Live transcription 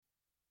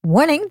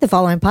Warning, the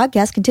following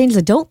podcast contains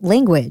adult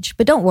language,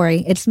 but don't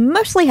worry, it's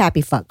mostly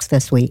happy fucks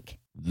this week.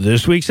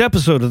 This week's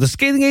episode of The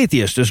Scathing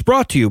Atheist is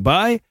brought to you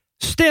by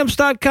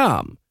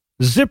Stamps.com,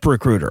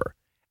 ZipRecruiter,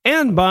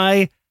 and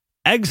by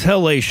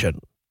Exhalation.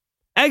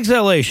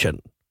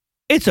 Exhalation.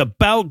 It's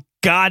about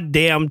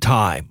goddamn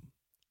time.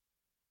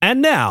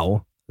 And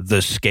now,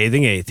 The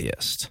Scathing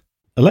Atheist.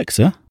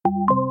 Alexa,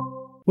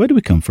 where do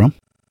we come from?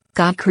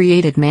 God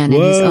created man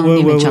in his own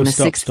image on the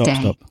sixth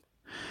day.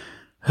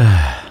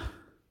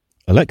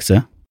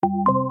 Alexa,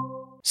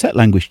 set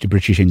language to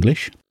British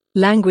English.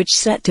 Language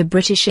set to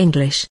British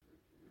English.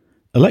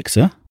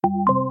 Alexa,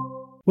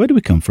 where do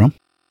we come from?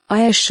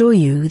 I assure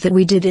you that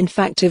we did in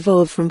fact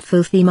evolve from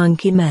filthy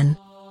monkey men.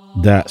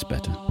 That's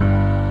better.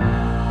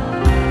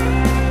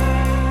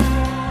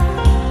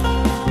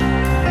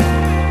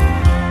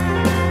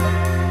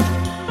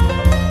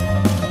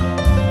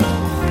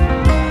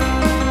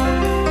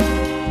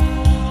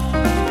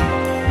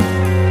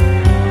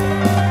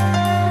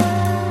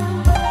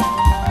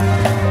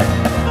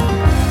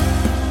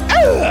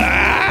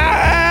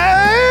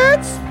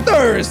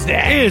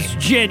 Thursday. It's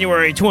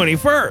January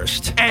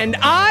 21st. And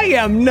I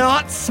am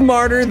not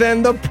smarter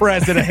than the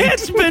president.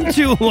 It's been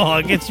too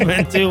long. It's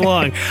been too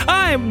long.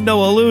 I'm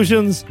No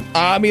Illusions.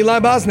 I'm Eli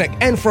Bosnick.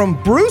 And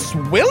from Bruce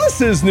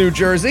Willis's New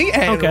Jersey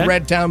and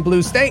Red Town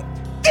Blue State,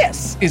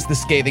 this is The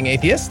Scathing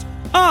Atheist.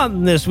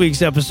 On this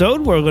week's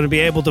episode, we're going to be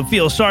able to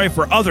feel sorry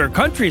for other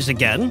countries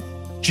again.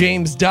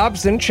 James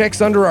Dobson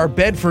checks under our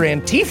bed for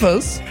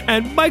Antifas.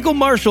 And Michael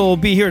Marshall will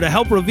be here to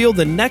help reveal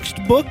the next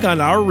book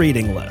on our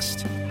reading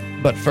list.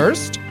 But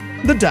first,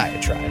 the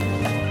diatribe.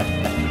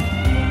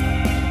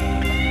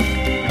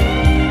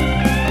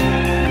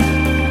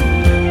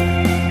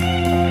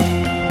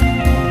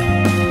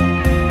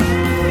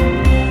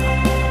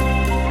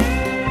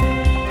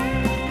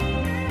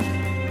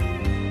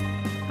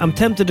 I'm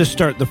tempted to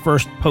start the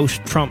first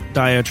post-Trump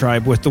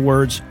diatribe with the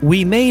words,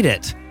 "We made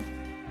it."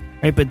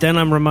 Right, but then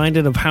I'm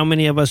reminded of how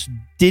many of us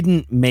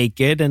didn't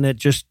make it, and it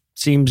just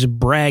seems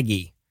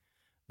braggy.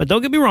 But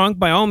don't get me wrong,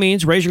 by all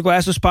means, raise your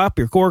glasses, pop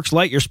your corks,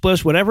 light your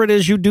spliffs, whatever it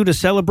is you do to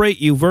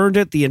celebrate, you've earned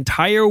it. The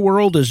entire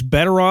world is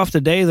better off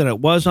today than it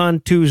was on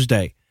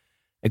Tuesday.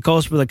 It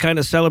calls for the kind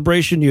of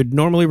celebration you'd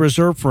normally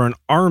reserve for an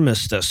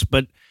armistice.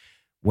 But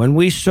when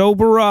we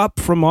sober up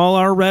from all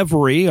our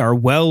reverie, our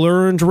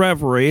well-earned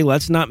reverie,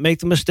 let's not make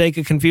the mistake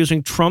of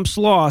confusing Trump's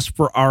loss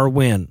for our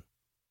win.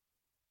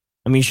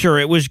 I mean, sure,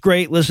 it was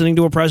great listening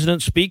to a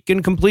president speak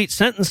in complete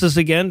sentences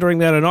again during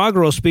that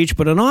inaugural speech,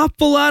 but an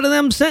awful lot of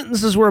them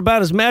sentences were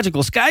about his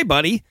magical sky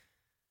buddy.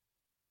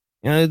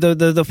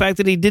 The fact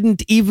that he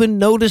didn't even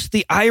notice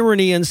the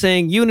irony in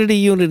saying, unity,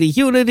 unity,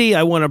 unity,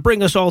 I want to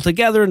bring us all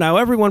together. Now,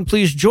 everyone,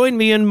 please join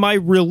me in my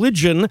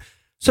religion,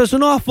 says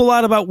an awful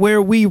lot about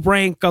where we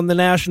rank on the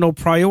national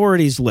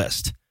priorities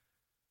list.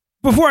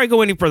 Before I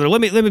go any further, let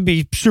me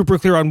be super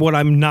clear on what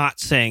I'm not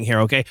saying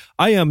here, okay?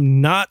 I am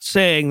not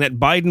saying that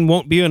Biden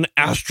won't be an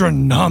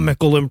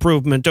astronomical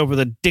improvement over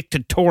the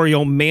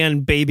dictatorial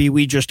man-baby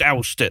we just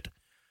ousted.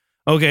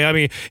 Okay, I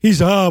mean, he's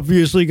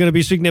obviously going to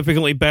be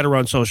significantly better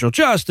on social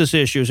justice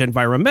issues,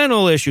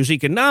 environmental issues,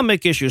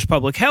 economic issues,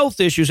 public health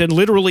issues, and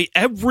literally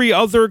every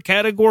other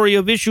category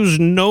of issues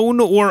known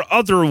or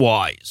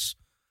otherwise.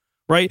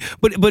 Right.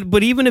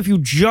 But even if you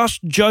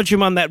just judge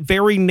him on that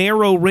very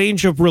narrow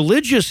range of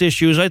religious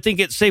issues, I think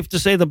it's safe to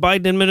say the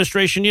Biden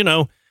administration,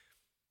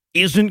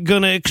 isn't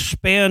going to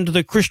expand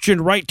the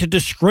Christian right to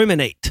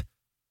discriminate.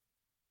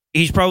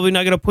 He's probably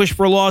not going to push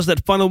for laws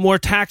that funnel more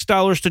tax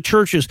dollars to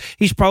churches.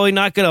 He's probably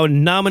not going to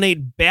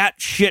nominate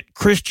batshit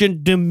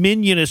Christian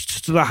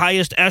dominionists to the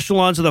highest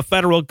echelons of the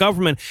federal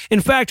government. In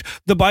fact,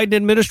 the Biden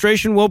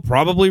administration will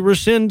probably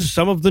rescind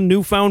some of the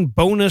newfound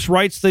bonus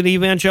rights that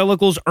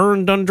evangelicals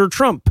earned under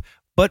Trump.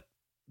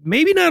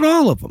 Maybe not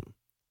all of them.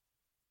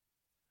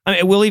 I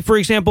mean, will he, for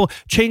example,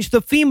 change the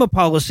FEMA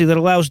policy that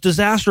allows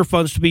disaster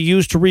funds to be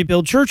used to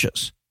rebuild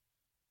churches?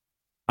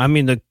 I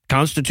mean, the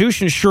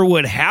Constitution sure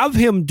would have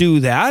him do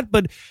that,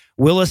 but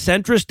will a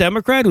centrist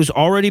Democrat who's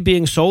already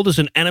being sold as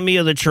an enemy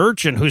of the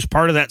church and who's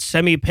part of that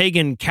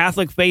semi-pagan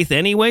Catholic faith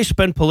anyway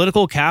spend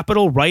political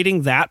capital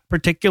righting that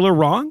particular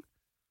wrong?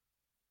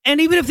 And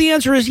even if the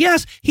answer is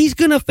yes, he's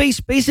going to face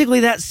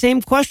basically that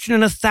same question in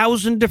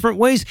 1,000 different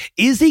ways.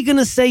 Is he going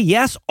to say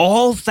yes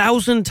all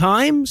 1,000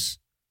 times?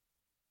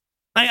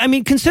 I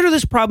mean, consider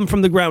this problem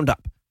from the ground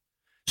up.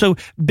 So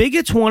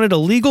bigots wanted a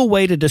legal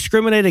way to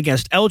discriminate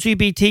against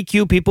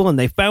LGBTQ people, and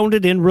they found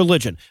it in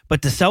religion.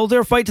 But to sell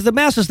their fight to the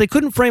masses, they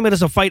couldn't frame it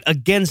as a fight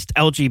against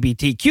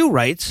LGBTQ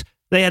rights.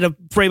 They had to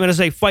frame it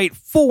as a fight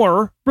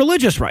for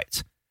religious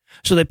rights.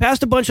 So they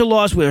passed a bunch of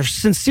laws where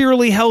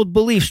sincerely held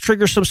beliefs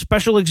trigger some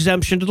special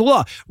exemption to the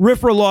law.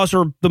 RFRA laws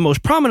are the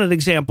most prominent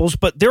examples,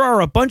 but there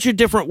are a bunch of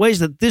different ways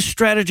that this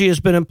strategy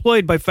has been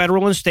employed by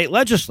federal and state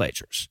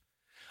legislatures.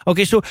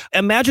 Okay, so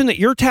imagine that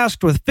you're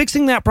tasked with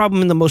fixing that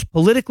problem in the most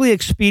politically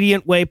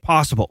expedient way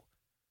possible.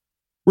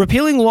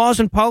 Repealing laws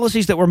and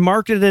policies that were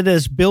marketed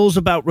as bills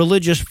about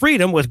religious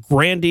freedom with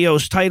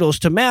grandiose titles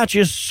to match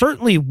is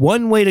certainly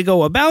one way to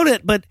go about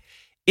it, but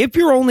if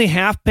you're only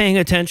half paying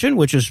attention,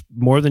 which is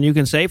more than you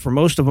can say for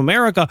most of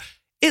America,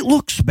 it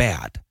looks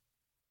bad,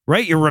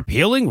 right? You're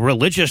repealing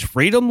religious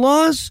freedom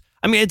laws.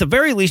 I mean, at the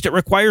very least, it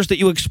requires that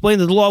you explain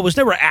that the law was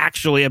never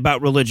actually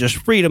about religious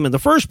freedom in the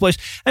first place.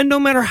 And no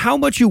matter how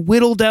much you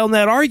whittle down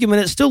that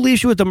argument, it still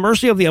leaves you at the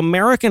mercy of the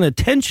American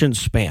attention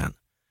span.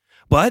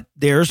 But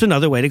there's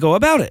another way to go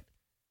about it.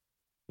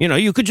 You know,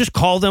 you could just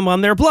call them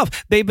on their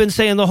bluff. They've been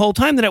saying the whole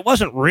time that it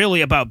wasn't really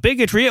about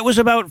bigotry. It was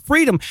about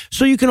freedom.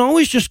 So you can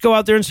always just go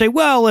out there and say,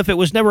 well, if it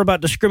was never about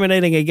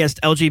discriminating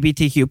against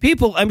LGBTQ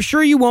people, I'm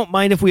sure you won't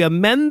mind if we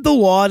amend the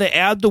law to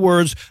add the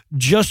words,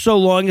 just so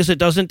long as it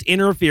doesn't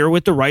interfere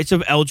with the rights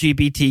of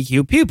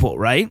LGBTQ people,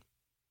 right?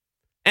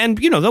 And,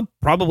 you know, they'll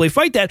probably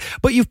fight that,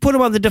 but you've put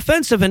them on the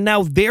defensive, and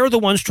now they're the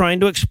ones trying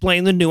to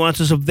explain the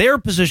nuances of their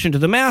position to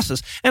the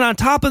masses. And on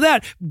top of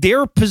that,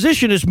 their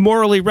position is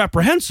morally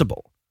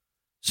reprehensible.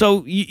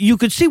 So you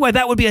could see why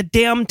that would be a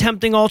damn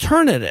tempting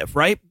alternative,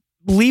 right?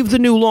 Leave the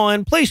new law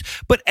in place,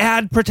 but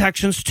add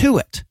protections to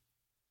it.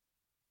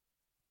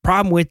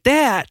 Problem with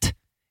that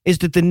is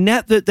that the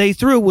net that they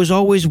threw was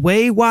always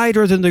way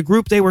wider than the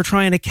group they were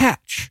trying to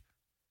catch.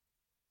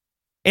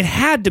 It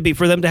had to be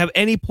for them to have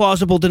any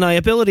plausible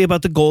deniability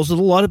about the goals of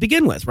the law to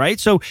begin with,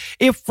 right? So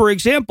if, for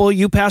example,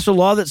 you pass a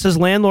law that says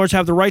landlords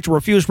have the right to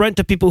refuse rent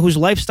to people whose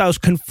lifestyles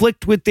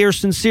conflict with their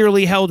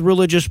sincerely held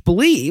religious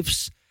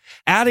beliefs,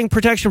 adding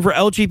protection for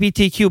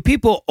LGBTQ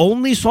people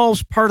only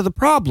solves part of the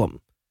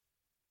problem.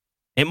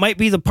 It might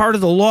be the part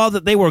of the law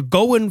that they were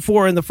going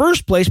for in the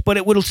first place, but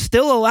it would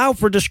still allow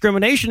for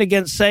discrimination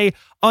against, say,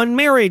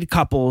 unmarried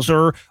couples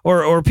or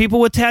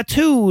people with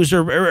tattoos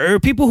or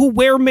people who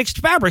wear mixed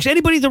fabrics.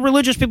 Anybody the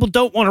religious people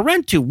don't want to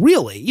rent to,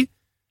 really.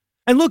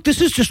 And look,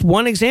 this is just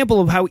one example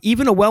of how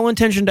even a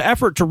well-intentioned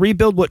effort to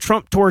rebuild what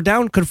Trump tore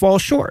down could fall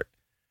short.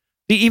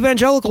 The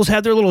evangelicals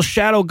had their little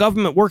shadow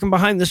government working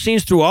behind the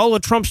scenes through all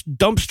of Trump's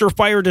dumpster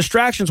fire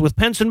distractions, with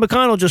Pence and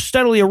McConnell just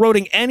steadily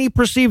eroding any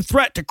perceived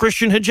threat to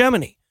Christian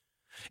hegemony.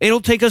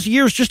 It'll take us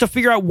years just to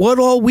figure out what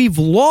all we've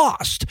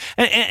lost.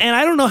 And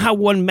I don't know how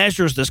one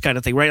measures this kind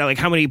of thing, right? Like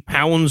how many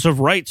pounds of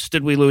rights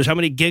did we lose? How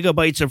many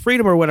gigabytes of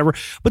freedom or whatever?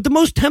 But the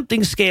most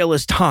tempting scale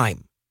is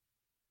time.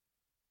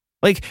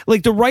 Like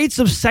the rights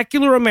of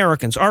secular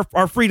Americans,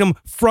 our freedom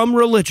from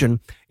religion,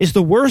 is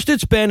the worst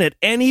it's been at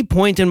any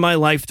point in my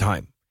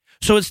lifetime.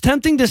 So it's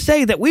tempting to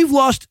say that we've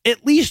lost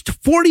at least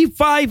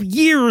 45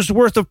 years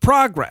worth of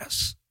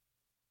progress.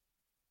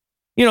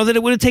 You know, that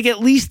it would take at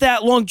least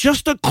that long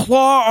just to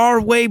claw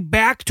our way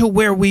back to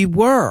where we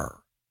were.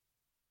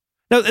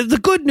 Now, the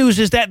good news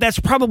is that that's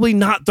probably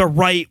not the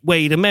right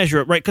way to measure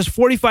it, right? Because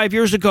 45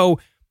 years ago,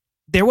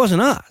 there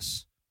wasn't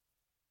us.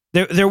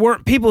 There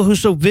weren't people who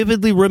so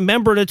vividly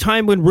remembered a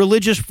time when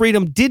religious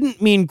freedom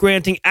didn't mean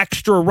granting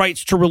extra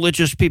rights to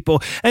religious people,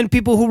 and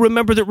people who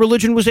remember that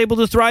religion was able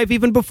to thrive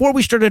even before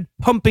we started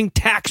pumping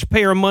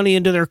taxpayer money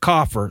into their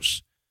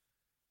coffers.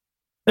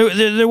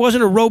 There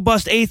wasn't a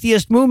robust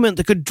atheist movement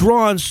that could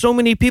draw on so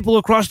many people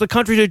across the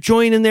country to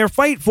join in their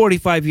fight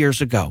 45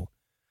 years ago.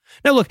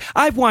 Now, look,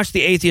 I've watched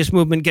the atheist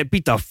movement get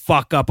beat the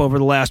fuck up over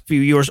the last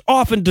few years,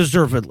 often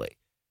deservedly.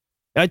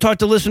 I talk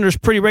to listeners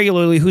pretty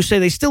regularly who say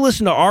they still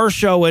listen to our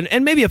show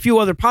and maybe a few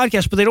other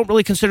podcasts, but they don't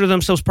really consider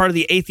themselves part of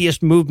the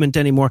atheist movement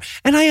anymore.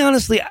 And I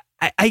honestly,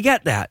 I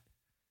get that.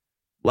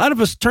 A lot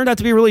of us turned out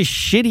to be really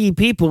shitty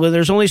people, and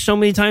there's only so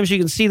many times you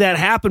can see that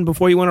happen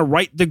before you want to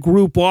write the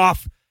group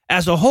off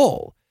as a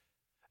whole.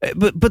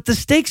 But the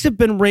stakes have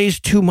been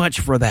raised too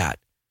much for that.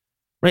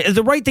 Right?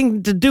 The right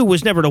thing to do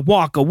was never to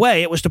walk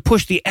away. It was to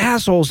push the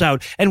assholes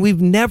out, and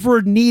we've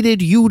never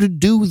needed you to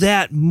do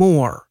that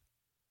more.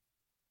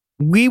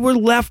 We were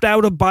left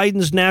out of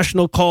Biden's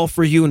national call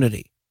for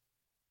unity.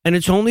 And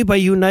it's only by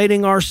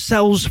uniting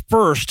ourselves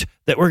first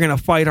that we're going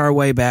to fight our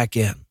way back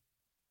in.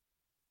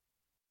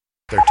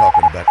 They're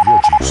talking about your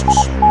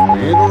Jesus.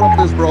 We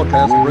interrupt this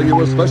broadcast and bring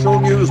you a special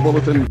news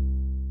bulletin.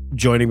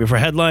 Joining me for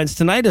headlines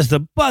tonight is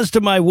the buzz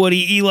to my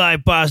Woody, Eli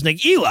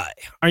Bosnick. Eli,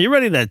 are you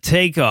ready to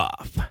take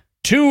off?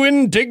 To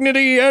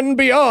indignity and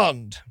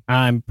beyond.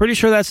 I'm pretty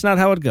sure that's not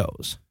how it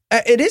goes.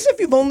 It is if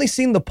you've only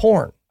seen the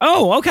porn.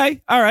 Oh,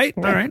 okay. All right.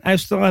 I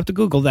still have to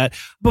Google that.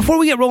 Before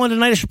we get rolling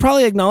tonight, I should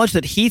probably acknowledge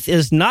that Heath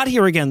is not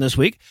here again this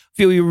week. A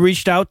few of you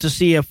reached out to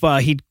see if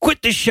he'd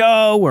quit the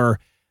show or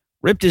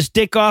ripped his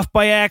dick off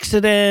by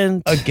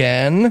accident.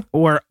 Again.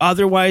 Or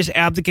otherwise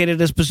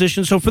abdicated his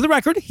position. So for the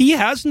record, he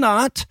has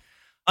not.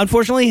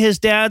 Unfortunately, his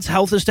dad's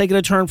health has taken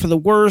a turn for the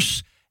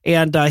worse,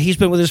 and he's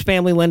been with his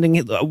family lending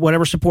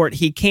whatever support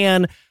he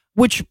can,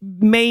 which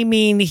may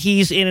mean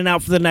he's in and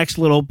out for the next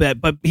little bit,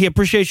 but he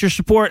appreciates your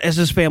support as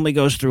his family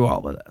goes through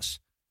all of this.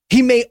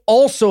 He may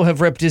also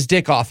have ripped his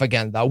dick off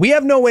again, though. We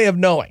have no way of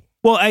knowing.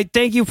 Well, I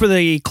thank you for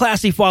the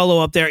classy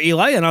follow-up there,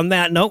 Eli, and on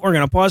that note, we're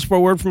going to pause for a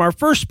word from our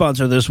first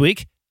sponsor this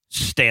week,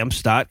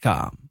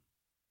 Stamps.com.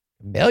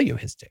 Mail you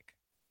his dick.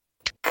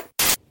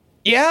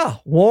 Yeah,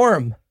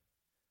 warm.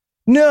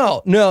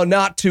 No,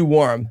 not too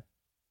warm.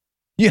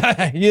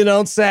 Yeah, you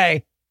don't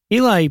say.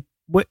 Eli,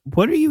 what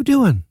are you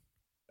doing?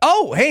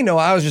 Oh, hey, no,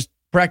 I was just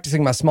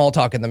practicing my small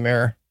talk in the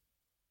mirror.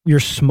 Your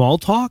small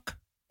talk?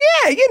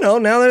 Yeah,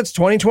 now that it's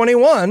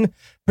 2021,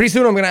 pretty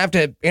soon I'm going to have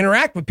to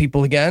interact with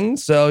people again.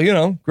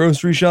 So,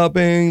 grocery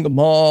shopping, the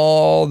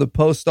mall, the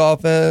post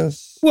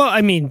office. Well,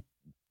 I mean,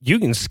 you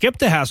can skip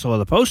the hassle of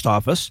the post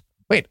office.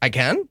 Wait, I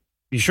can?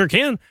 You sure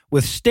can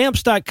with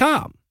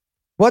Stamps.com.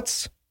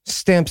 What's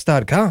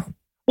Stamps.com?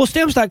 Well,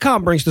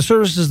 Stamps.com brings the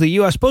services of the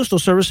U.S. Postal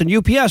Service and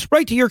UPS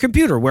right to your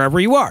computer, wherever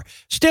you are.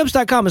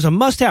 Stamps.com is a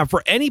must-have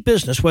for any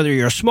business, whether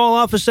you're a small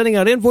office sending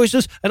out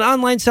invoices, an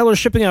online seller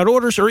shipping out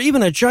orders, or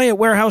even a giant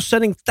warehouse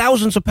sending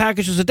thousands of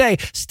packages a day.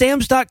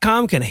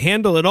 Stamps.com can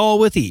handle it all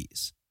with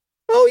ease.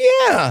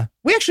 Oh, yeah.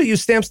 We actually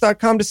use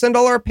Stamps.com to send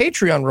all our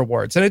Patreon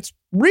rewards, and it's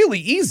really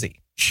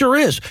easy. Sure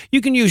is.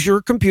 You can use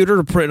your computer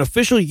to print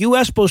official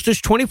U.S.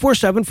 postage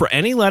 24/7 for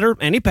any letter,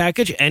 any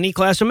package, any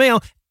class of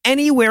mail,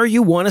 anywhere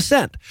you want to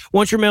send.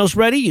 Once your mail's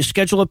ready, you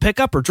schedule a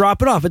pickup or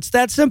drop it off. It's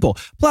that simple.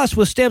 Plus,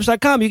 with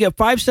Stamps.com, you get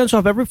 5 cents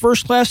off every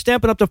first-class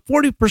stamp and up to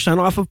 40%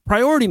 off of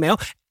priority mail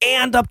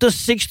and up to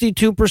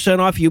 62%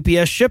 off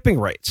UPS shipping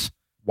rates.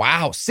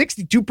 Wow,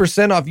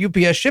 62% off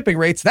UPS shipping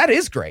rates. That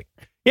is great.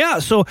 Yeah,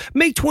 so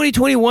make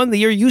 2021 the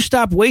year you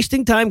stop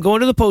wasting time going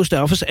to the post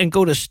office and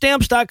go to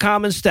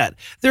Stamps.com instead.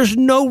 There's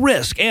no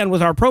risk, and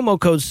with our promo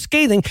code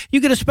SCATHING,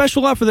 you get a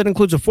special offer that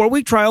includes a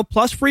 4-week trial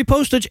plus free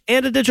postage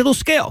and a digital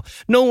scale.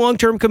 No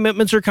long-term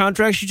commitments or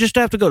contracts. You just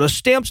have to go to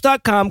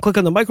Stamps.com, click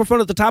on the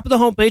microphone at the top of the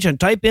homepage, and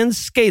type in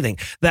SCATHING.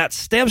 That's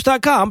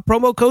Stamps.com,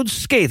 promo code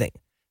SCATHING.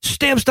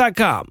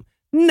 Stamps.com.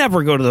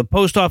 Never go to the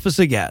post office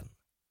again.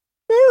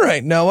 All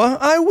right, Noah,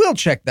 I will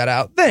check that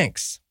out.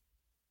 Thanks.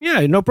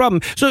 Yeah, no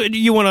problem. So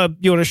you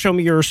want to show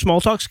me your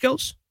small talk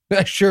skills?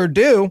 I sure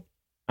do.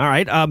 All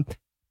right.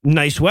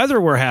 Nice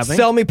weather we're having.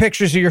 Sell me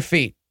pictures of your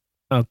feet.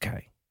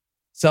 Okay.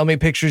 Sell me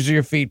pictures of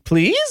your feet,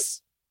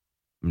 please?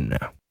 No.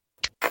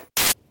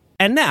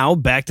 And now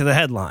back to the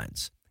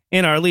headlines.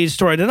 In our lead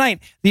story tonight,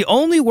 the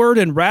only word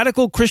in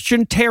radical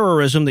Christian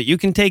terrorism that you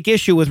can take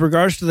issue with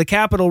regards to the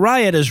Capitol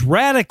riot is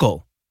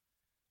radical.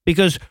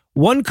 Because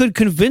one could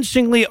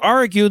convincingly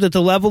argue that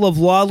the level of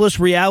lawless,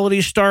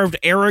 reality-starved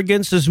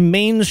arrogance is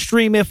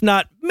mainstream, if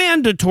not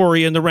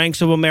mandatory, in the ranks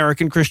of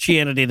American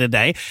Christianity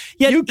today.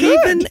 Yet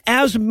even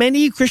as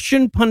many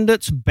Christian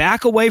pundits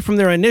back away from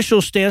their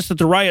initial stance that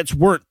the riots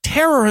weren't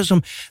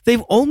terrorism,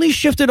 they've only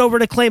shifted over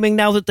to claiming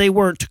now that they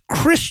weren't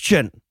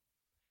Christian.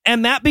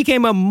 And that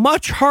became a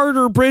much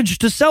harder bridge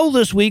to sell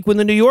this week when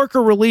the New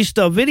Yorker released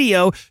a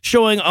video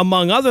showing,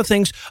 among other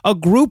things, a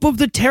group of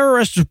the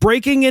terrorists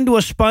breaking into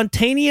a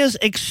spontaneous,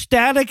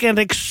 ecstatic, and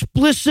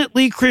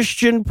explicitly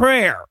Christian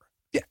prayer.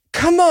 Yeah,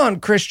 come on,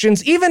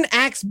 Christians. Even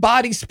Axe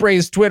Body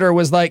Spray's Twitter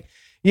was like,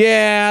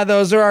 yeah,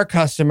 those are our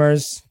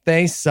customers.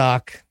 They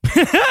suck.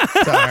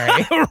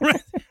 Sorry.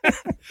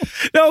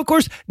 No, of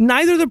course,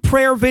 neither the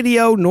prayer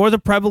video nor the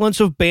prevalence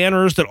of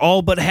banners that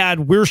all but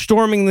had "We're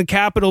storming the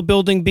Capitol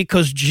building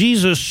because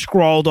Jesus"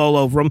 scrawled all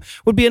over them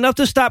would be enough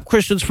to stop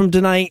Christians from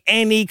denying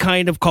any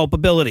kind of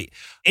culpability.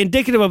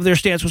 Indicative of their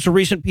stance was a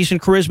recent piece in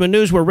Charisma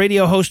News where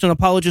radio host and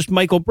apologist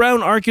Michael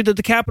Brown argued that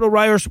the Capitol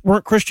rioters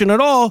weren't Christian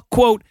at all,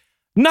 quote,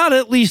 "not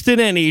at least in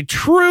any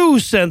true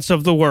sense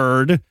of the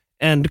word,"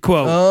 end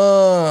quote.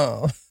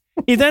 Oh.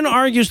 He then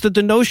argues that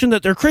the notion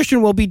that they're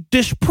Christian will be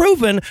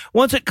disproven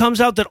once it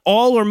comes out that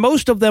all or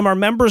most of them are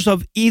members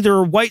of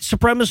either white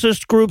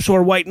supremacist groups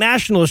or white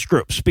nationalist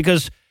groups,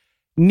 because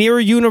near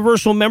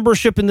universal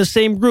membership in the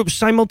same group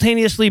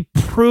simultaneously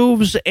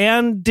proves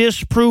and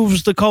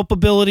disproves the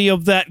culpability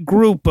of that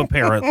group,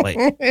 apparently.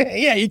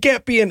 Yeah, you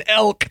can't be an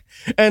elk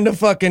and a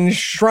fucking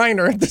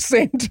Shriner at the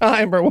same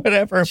time or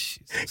whatever. Jesus.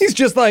 He's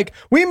just like,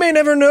 we may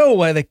never know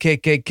why the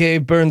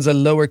KKK burns a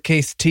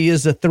lowercase t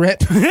as a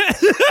threat.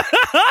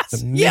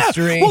 It's a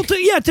mystery. Yeah, well,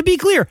 to be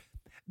clear,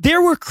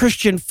 there were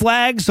Christian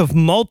flags of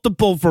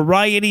multiple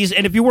varieties,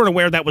 and if you weren't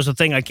aware that was a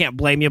thing, I can't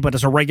blame you, but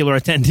as a regular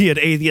attendee at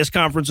atheist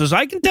conferences,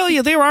 I can tell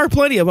you there are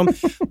plenty of them.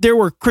 There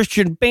were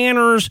Christian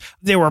banners,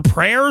 there were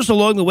prayers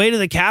along the way to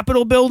the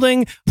Capitol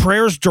building,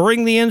 prayers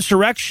during the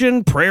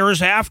insurrection,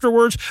 prayers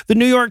afterwards. The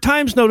New York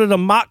Times noted a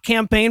mock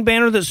campaign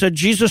banner that said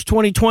Jesus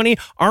 2020,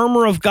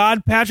 Armor of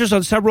God patches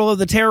on several of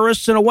the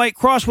terrorists, and a white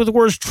cross with the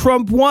words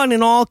Trump won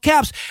in all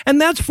caps. And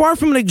that's far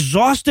from an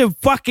exhaustive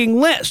fucking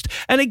list.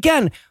 And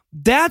again,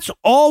 that's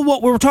all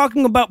what we were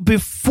talking about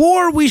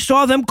before we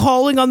saw them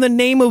calling on the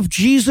name of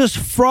Jesus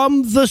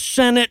from the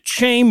Senate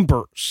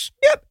chambers.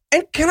 Yep.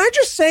 And can I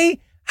just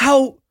say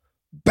how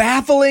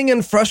baffling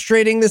and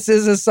frustrating this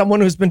is as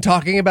someone who's been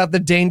talking about the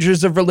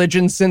dangers of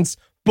religion since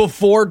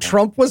before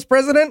Trump was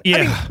president? Yeah.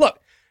 I mean, look,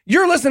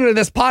 you're listening to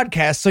this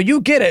podcast, so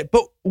you get it.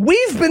 But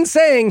we've been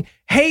saying,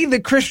 hey, the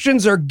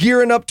Christians are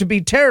gearing up to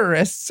be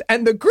terrorists.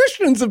 And the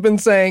Christians have been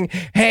saying,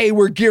 hey,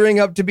 we're gearing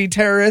up to be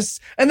terrorists.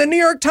 And the New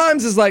York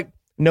Times is like,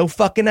 no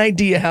fucking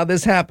idea how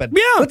this happened.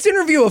 Yeah. Let's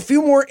interview a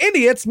few more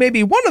idiots.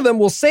 Maybe one of them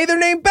will say their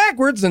name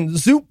backwards and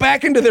zoop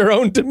back into their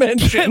own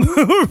dimension.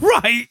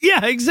 Right.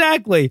 Yeah,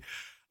 exactly.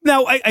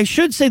 Now, I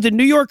should say the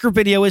New Yorker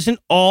video isn't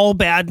all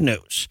bad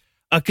news.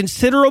 A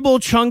considerable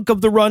chunk of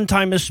the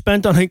runtime is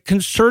spent on a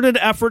concerted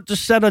effort to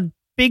set a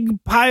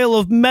big pile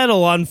of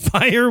metal on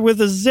fire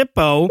with a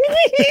Zippo.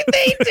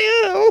 They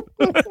do.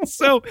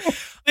 So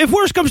if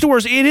worse comes to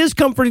worse, it is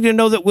comforting to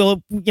know that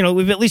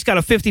we've at least got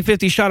a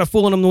 50-50 shot of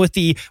fooling them with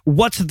the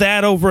what's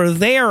that over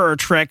there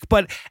trick.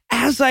 But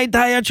as I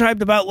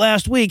diatribed about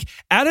last week,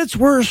 at its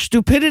worst,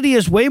 stupidity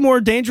is way more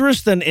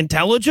dangerous than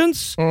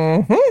intelligence.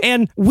 Mm-hmm.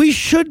 And we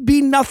should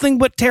be nothing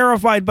but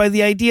terrified by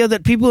the idea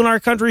that people in our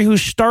country who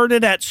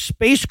started at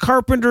Space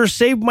Carpenter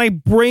Save My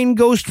Brain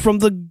Ghost from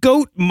the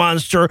Goat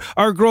Monster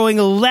are growing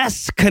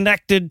less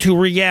connected to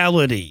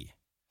reality.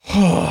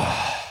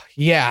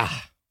 Yeah.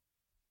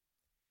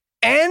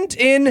 And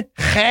in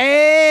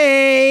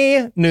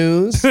hey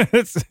news,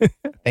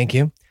 thank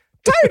you.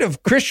 Tired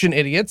of Christian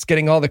idiots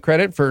getting all the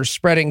credit for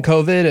spreading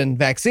COVID and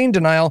vaccine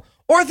denial,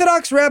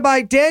 Orthodox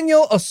Rabbi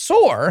Daniel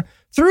Asor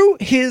threw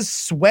his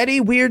sweaty,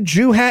 weird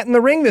Jew hat in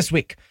the ring this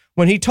week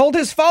when he told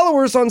his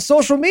followers on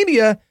social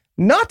media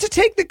not to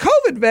take the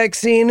COVID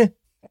vaccine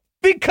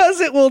because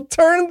it will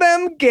turn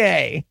them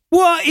gay.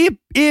 Well,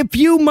 if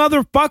you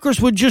motherfuckers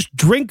would just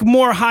drink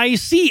more high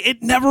C,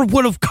 it never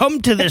would have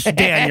come to this,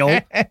 Daniel.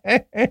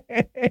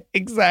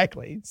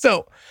 Exactly.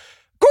 So,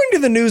 according to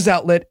the news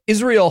outlet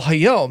Israel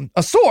Hayom,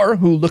 Asor,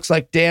 who looks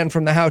like Dan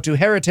from the How to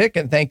Heretic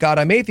and Thank God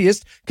I'm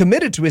Atheist,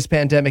 committed to his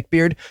pandemic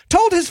beard,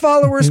 told his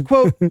followers,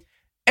 quote,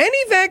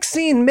 any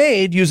vaccine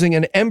made using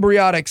an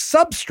embryonic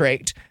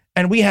substrate,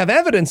 and we have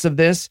evidence of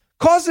this,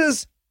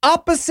 causes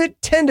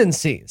opposite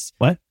tendencies.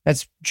 What?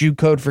 That's Jew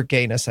code for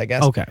gayness, I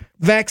guess. Okay.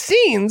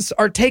 Vaccines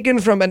are taken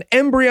from an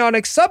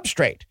embryonic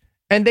substrate,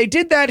 and they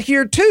did that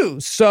here too,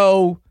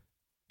 so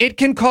it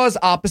can cause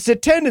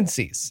opposite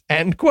tendencies,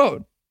 end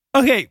quote.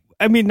 Okay,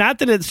 I mean, not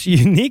that it's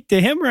unique to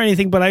him or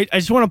anything, but I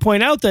just want to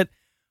point out that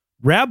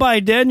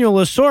Rabbi Daniel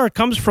Asor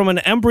comes from an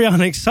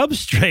embryonic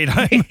substrate.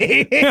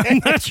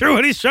 I'm not sure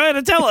what he's trying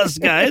to tell us,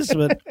 guys,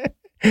 but...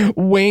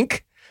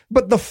 Wink.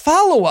 But the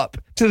follow-up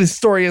to this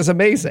story is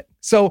amazing.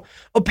 So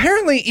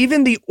apparently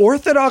even the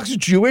Orthodox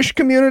Jewish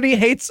community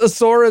hates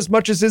Asor as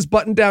much as his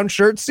button-down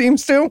shirt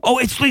seems to. Oh,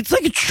 it's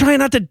like trying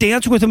not to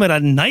dance with him at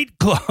a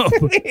nightclub.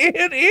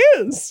 It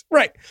is.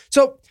 Right.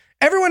 So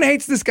everyone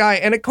hates this guy.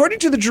 And according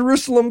to the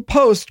Jerusalem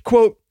Post,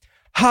 quote,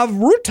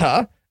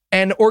 Havruta,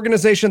 an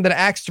organization that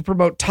acts to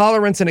promote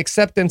tolerance and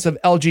acceptance of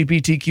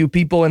LGBTQ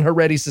people in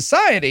Haredi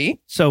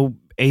society. So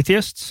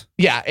atheists?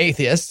 Yeah,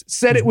 atheists.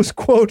 Said it was,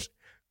 quote,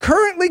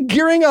 currently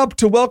gearing up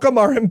to welcome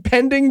our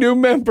impending new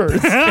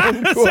members.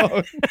 End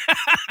quote.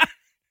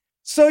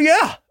 So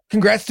yeah,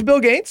 congrats to Bill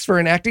Gates for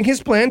enacting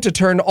his plan to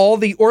turn all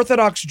the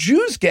Orthodox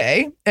Jews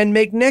gay and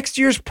make next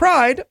year's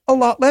Pride a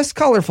lot less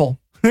colorful.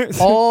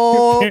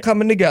 All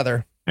coming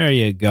together. There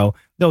you go.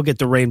 They'll get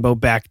the rainbow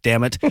back,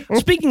 damn it.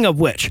 Speaking of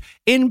which,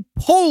 in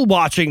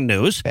poll-watching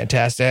news...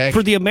 Fantastic.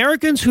 For the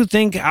Americans who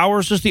think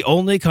ours is the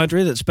only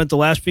country that spent the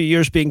last few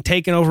years being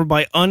taken over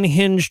by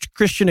unhinged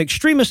Christian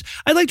extremists,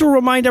 I'd like to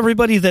remind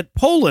everybody that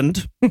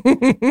Poland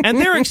and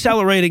their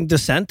accelerating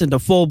descent into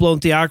full-blown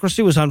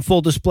theocracy was on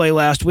full display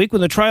last week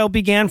when the trial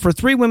began for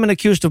 3 women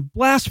accused of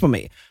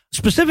blasphemy.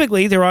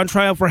 Specifically, they're on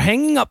trial for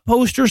hanging up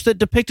posters that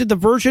depicted the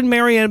Virgin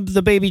Mary and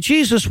the baby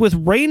Jesus with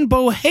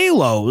rainbow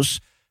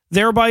halos,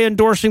 thereby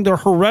endorsing the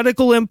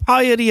heretical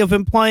impiety of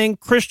implying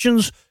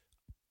Christians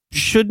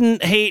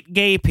shouldn't hate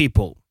gay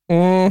people.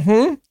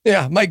 Mm-hmm.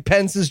 Yeah, Mike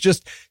Pence is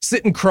just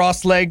sitting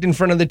cross-legged in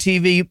front of the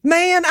TV.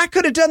 Man, I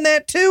could have done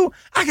that too.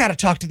 I got to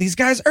talk to these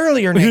guys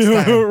earlier next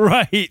time.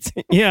 Right.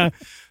 Yeah.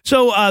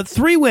 So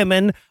 3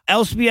 women,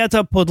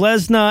 Elżbieta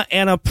Podlesna,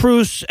 Anna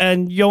Prus,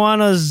 and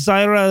Joanna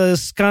Zaira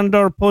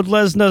Skandar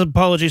Podlesna,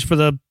 apologies for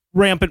the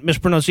rampant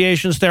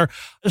mispronunciations there,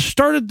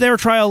 started their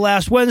trial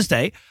last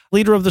Wednesday.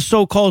 Leader of the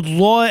so-called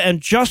Law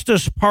and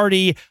Justice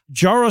Party,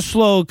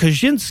 Jaroslaw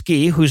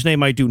Kaczynski, whose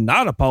name I do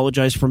not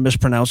apologize for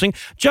mispronouncing,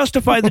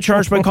 justified the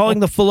charge by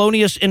calling the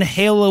felonious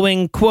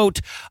inhaling, quote,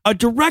 a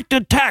direct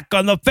attack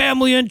on the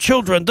family and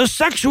children, the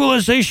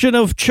sexualization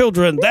of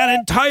children, that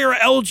entire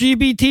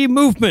LGBT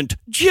movement,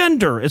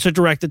 gender. It's a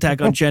direct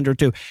attack on gender,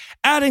 too.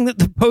 Adding that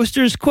the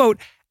posters, quote,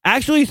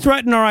 actually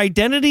threaten our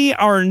identity,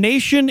 our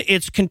nation,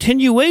 its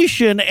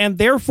continuation, and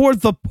therefore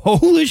the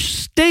Polish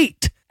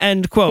state,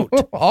 end quote.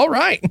 All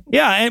right.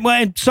 Yeah,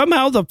 and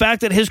somehow the fact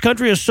that his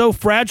country is so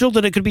fragile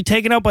that it could be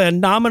taken out by a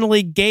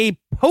nominally gay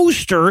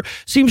poster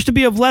seems to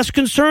be of less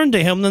concern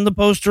to him than the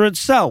poster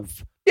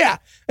itself. Yeah,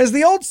 as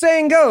the old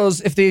saying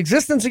goes, if the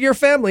existence of your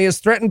family is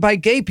threatened by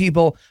gay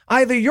people,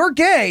 either you're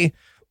gay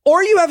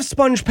or you have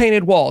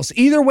sponge-painted walls.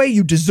 Either way,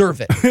 you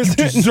deserve it. You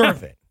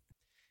deserve it.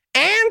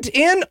 And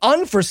in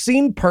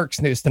unforeseen perks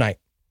news tonight,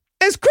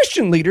 as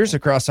Christian leaders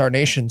across our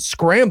nation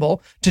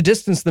scramble to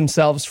distance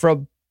themselves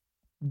from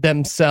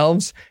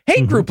themselves,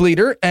 hate group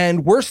leader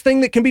and worst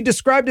thing that can be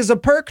described as a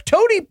perk,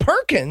 Tony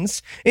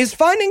Perkins, is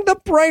finding the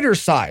brighter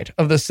side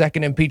of the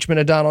second impeachment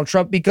of Donald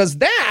Trump because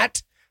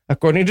that,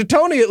 according to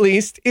Tony at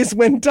least, is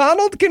when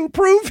Donald can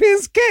prove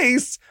his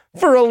case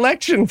for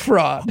election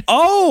fraud.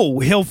 Oh,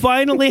 he'll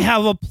finally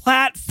have a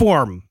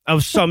platform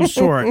of some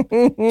sort.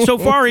 So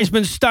far, he's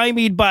been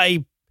stymied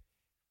by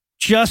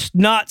just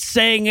not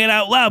saying it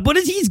out loud, but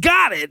he's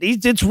got it.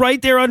 It's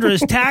right there under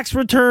his tax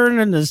return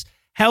and his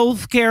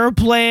healthcare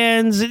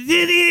plans.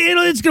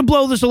 It's going to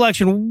blow this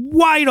election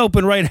wide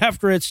open right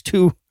after it's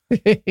too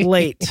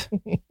late.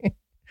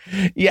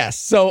 Yes.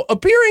 So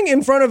appearing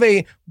in front of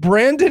a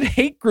branded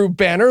hate group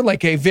banner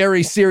like a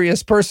very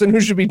serious person who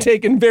should be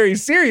taken very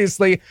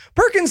seriously,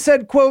 Perkins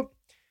said, quote,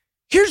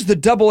 "Here's the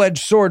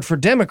double-edged sword for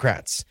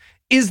Democrats,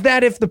 is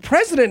that if the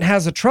president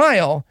has a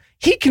trial,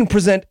 he can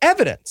present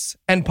evidence.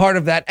 And part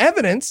of that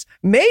evidence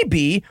may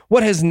be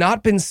what has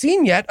not been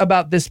seen yet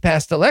about this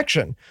past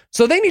election.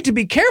 So they need to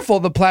be careful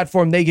the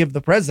platform they give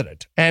the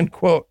president." End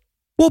quote.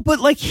 Well,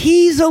 but like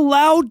he's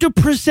allowed to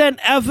present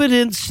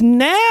evidence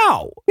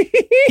now.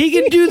 He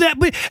can do that.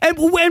 But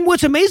and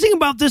what's amazing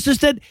about this is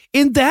that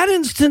in that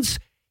instance,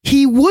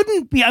 he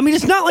wouldn't be. I mean,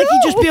 it's not like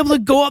he'd just be able to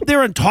go up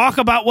there and talk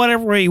about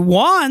whatever he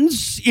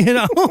wants. You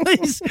know,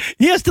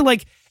 he has to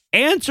like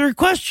answer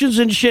questions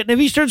and shit. And if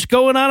he starts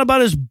going on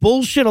about his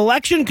bullshit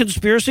election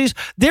conspiracies,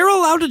 they're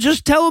allowed to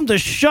just tell him to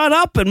shut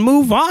up and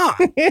move on.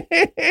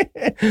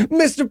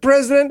 Mr.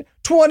 President,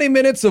 20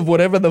 minutes of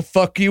whatever the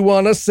fuck you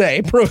want to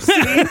say.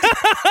 Proceed.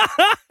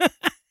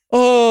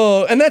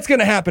 Oh, and that's going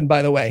to happen,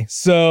 by the way.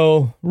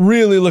 So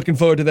really looking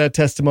forward to that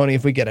testimony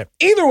if we get it.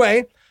 Either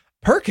way,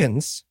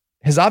 Perkins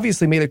has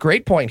obviously made a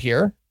great point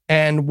here,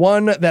 and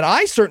one that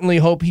I certainly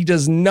hope he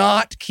does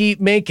not keep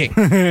making,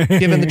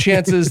 given the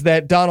chances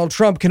that Donald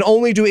Trump can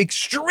only do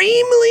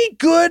extremely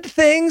good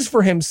things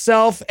for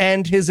himself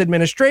and his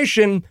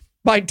administration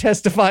by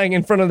testifying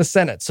in front of the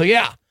Senate. So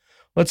yeah,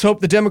 let's hope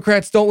the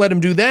Democrats don't let him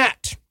do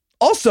that.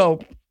 Also,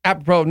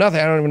 apropos of nothing,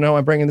 I don't even know why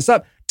I'm bringing this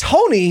up.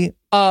 Tony,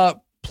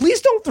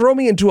 please don't throw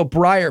me into a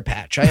briar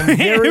patch. I am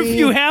very... If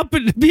you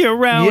happen to be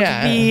around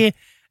me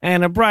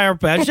and a briar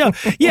patch. So,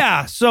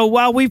 yeah, so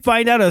while we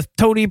find out if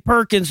Tony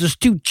Perkins is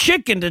too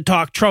chicken to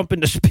talk Trump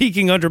into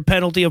speaking under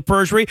penalty of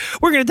perjury,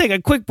 we're going to take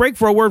a quick break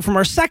for a word from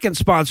our second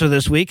sponsor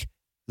this week,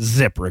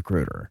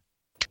 ZipRecruiter.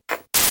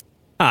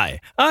 Hi,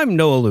 I'm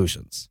No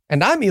Illusions.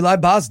 And I'm Eli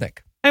Bosnick.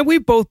 And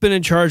we've both been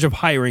in charge of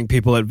hiring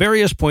people at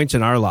various points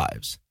in our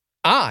lives.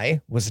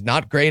 I was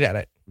not great at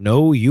it.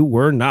 No, you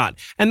were not.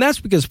 And that's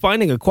because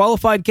finding a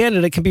qualified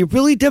candidate can be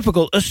really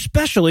difficult,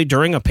 especially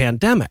during a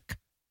pandemic.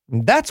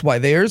 That's why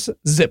there's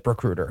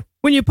ZipRecruiter.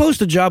 When you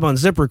post a job on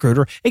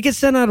ZipRecruiter, it gets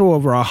sent out to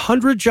over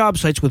 100 job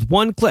sites with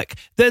one click.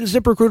 Then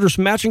ZipRecruiter's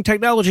matching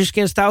technology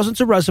scans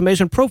thousands of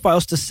resumes and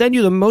profiles to send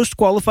you the most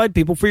qualified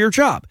people for your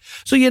job.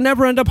 So you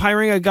never end up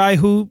hiring a guy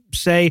who,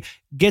 say,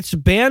 gets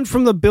banned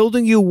from the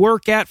building you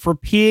work at for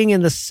peeing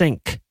in the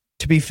sink.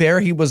 To be fair,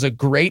 he was a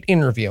great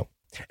interview.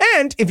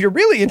 And if you're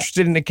really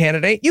interested in a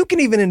candidate, you can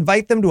even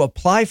invite them to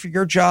apply for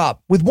your job.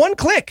 With one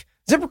click,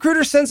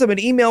 ZipRecruiter sends them an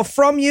email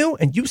from you,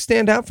 and you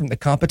stand out from the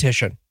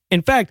competition.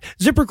 In fact,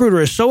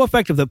 ZipRecruiter is so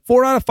effective that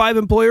 4 out of 5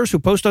 employers who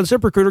post on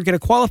ZipRecruiter get a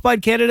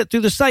qualified candidate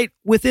through the site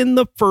within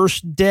the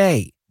first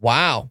day.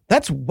 Wow,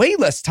 that's way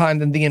less time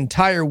than the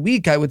entire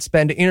week I would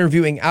spend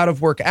interviewing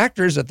out-of-work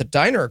actors at the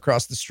diner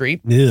across the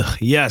street. Ugh,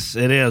 yes,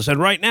 it is. And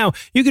right now,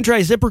 you can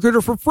try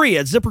ZipRecruiter for free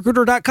at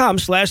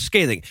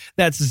ZipRecruiter.com/scathing.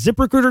 That's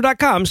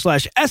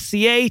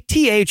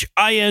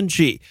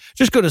ZipRecruiter.com/SCATHING.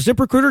 Just go to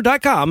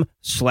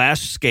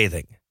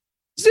ZipRecruiter.com/scathing.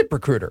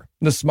 ZipRecruiter,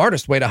 the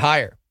smartest way to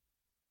hire.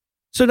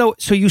 So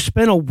you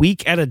spent a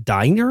week at a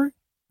diner?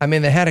 I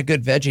mean, they had a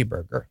good veggie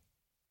burger.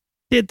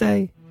 Did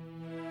they?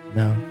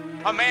 No.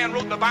 A man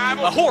wrote the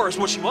Bible. A whore is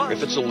what she was.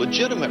 If it's a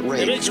legitimate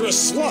rape, it makes her a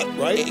slut,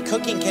 right?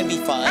 Cooking can be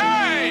fun.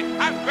 Hey,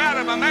 I'm proud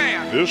of a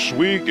man. This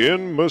week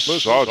in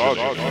misogyny.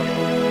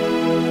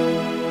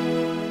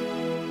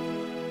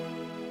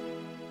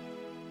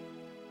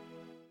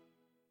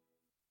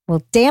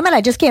 Well, damn it, I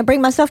just can't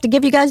bring myself to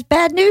give you guys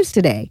bad news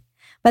today.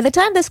 By the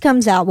time this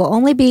comes out, we'll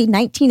only be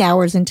 19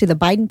 hours into the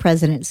Biden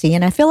presidency,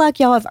 and I feel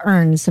like y'all have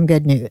earned some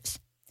good news.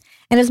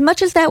 And as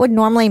much as that would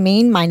normally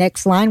mean my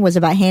next line was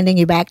about handing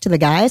you back to the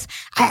guys,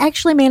 I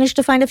actually managed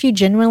to find a few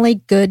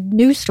genuinely good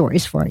news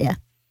stories for you.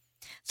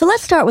 So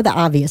let's start with the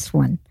obvious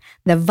one.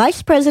 The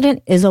vice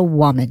president is a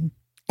woman.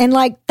 And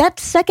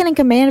that's second in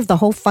command of the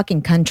whole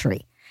fucking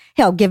country.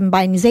 Hell, given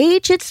Biden's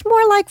age, it's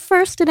more like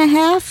first and a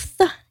half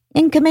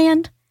in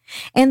command.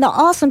 And the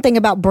awesome thing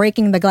about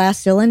breaking the glass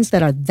ceilings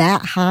that are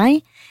that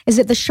high is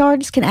that the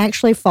shards can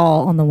actually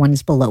fall on the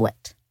ones below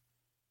it.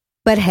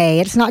 But hey,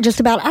 it's not just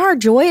about our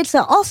joy, it's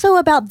also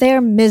about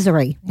their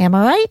misery. Am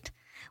I right?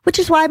 Which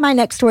is why my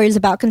next story is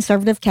about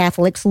conservative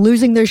Catholics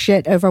losing their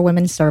shit over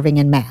women serving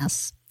in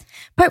Mass.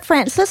 Pope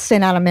Francis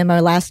sent out a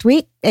memo last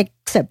week,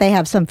 except they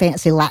have some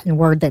fancy Latin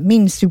word that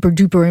means super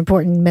duper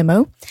important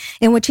memo,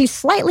 in which he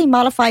slightly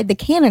modified the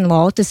canon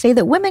law to say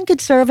that women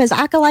could serve as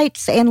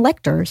acolytes and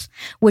lectors,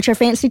 which are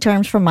fancy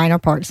terms for minor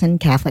parts in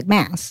Catholic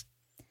Mass.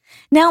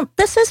 Now,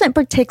 this isn't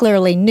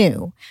particularly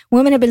new.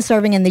 Women have been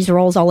serving in these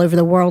roles all over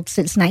the world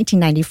since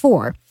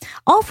 1994.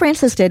 All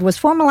Francis did was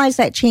formalize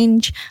that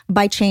change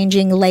by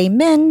changing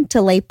laymen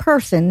to lay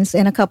persons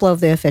in a couple of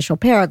the official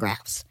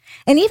paragraphs.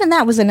 And even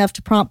that was enough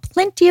to prompt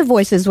plenty of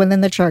voices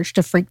within the church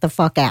to freak the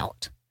fuck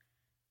out.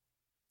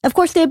 Of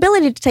course, the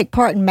ability to take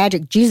part in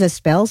magic Jesus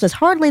spells is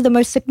hardly the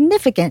most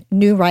significant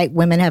new right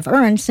women have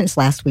earned since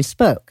last we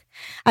spoke.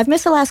 I've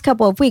missed the last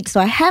couple of weeks, so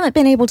I haven't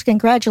been able to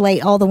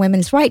congratulate all the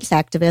women's rights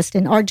activists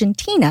in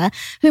Argentina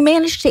who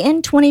managed to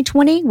end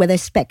 2020 with a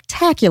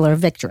spectacular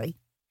victory.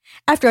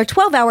 After a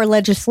 12-hour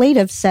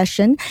legislative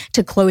session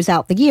to close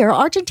out the year,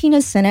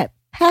 Argentina's Senate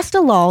passed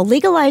a law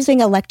legalizing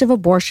elective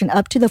abortion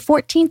up to the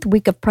 14th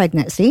week of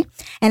pregnancy,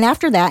 and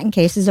after that in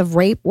cases of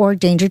rape or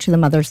danger to the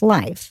mother's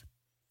life.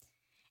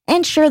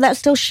 And sure, that's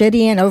still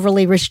shitty and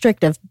overly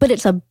restrictive, but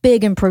it's a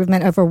big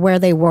improvement over where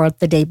they were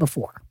the day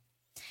before.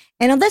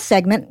 And on this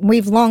segment,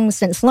 we've long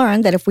since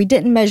learned that if we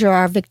didn't measure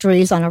our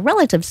victories on a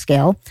relative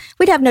scale,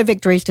 we'd have no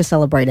victories to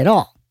celebrate at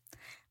all.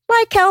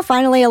 Like how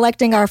finally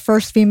electing our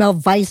first female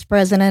vice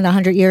president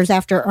 100 years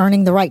after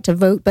earning the right to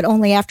vote, but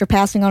only after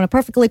passing on a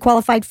perfectly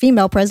qualified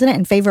female president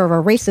in favor of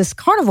a racist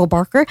carnival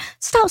barker,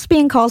 stops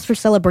being cause for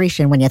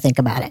celebration when you think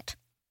about it.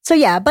 So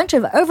yeah, a bunch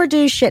of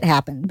overdue shit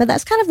happened, but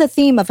that's kind of the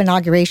theme of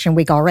Inauguration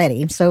Week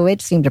already, so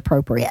it seemed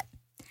appropriate.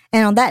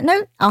 And on that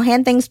note, I'll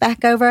hand things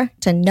back over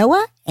to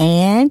Noah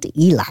and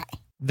Eli.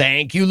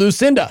 Thank you,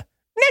 Lucinda.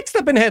 Next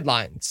up in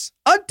headlines,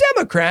 a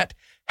Democrat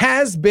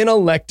has been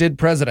elected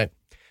president.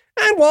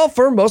 And while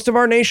for most of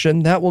our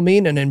nation, that will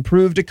mean an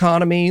improved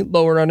economy,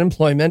 lower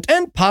unemployment,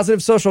 and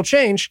positive social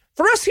change,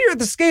 for us here at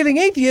The Scathing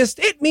Atheist,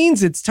 it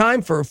means it's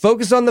time for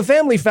Focus on the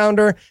Family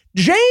founder,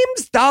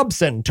 James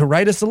Dobson, to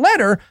write us a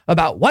letter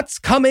about what's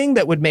coming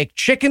that would make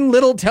Chicken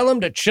Little tell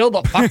him to chill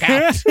the fuck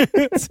out.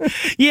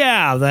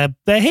 Yeah,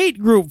 the hate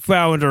group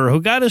founder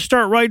who got to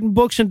start writing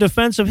books in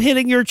defense of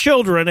hitting your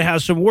children and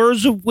has some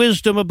words of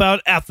wisdom about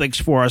ethics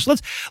for us.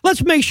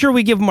 Let's make sure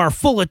we give him our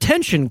full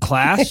attention,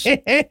 class.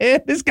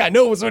 This guy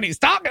knows what he's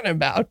talking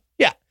about.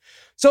 Yeah.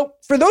 So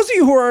for those of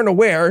you who aren't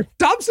aware,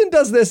 Dobson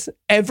does this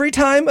every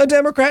time a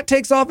Democrat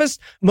takes office.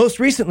 Most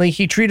recently,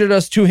 he treated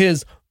us to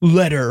his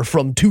letter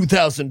from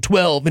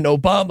 2012 in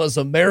Obama's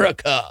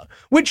America,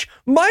 which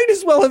might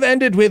as well have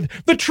ended with,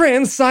 the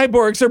trans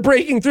cyborgs are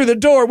breaking through the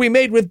door we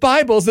made with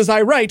Bibles as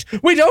I write.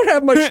 We don't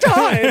have much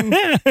time.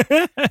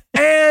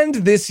 And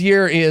this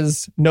year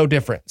is no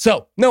different.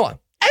 So, Noah,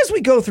 as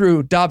we go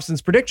through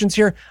Dobson's predictions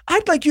here,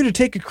 I'd like you to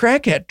take a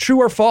crack at true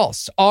or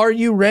false. Are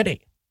you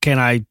ready? Can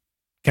I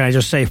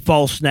just say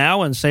false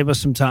now and save us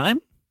some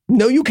time?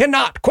 No, you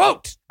cannot.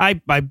 Quote. I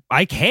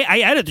can't. I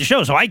edit the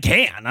show, so I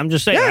can. I'm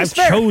just saying, Yeah, I've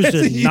fair.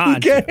 chosen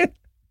not to.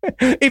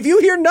 If you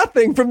hear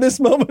nothing from this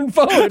moment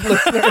forward,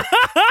 listener.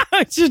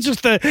 It's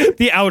just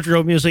the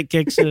outro music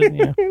kicks in.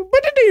 Yeah.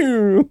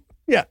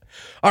 Yeah.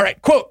 All right.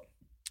 Quote.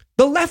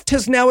 The left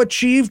has now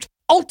achieved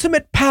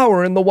ultimate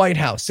power in the White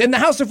House, in the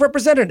House of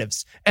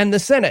Representatives, and the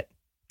Senate.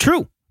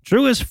 True.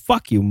 True as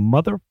fuck, you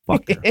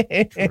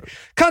motherfucker.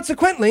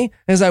 Consequently,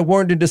 as I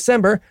warned in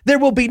December, there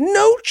will be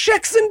no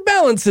checks and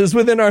balances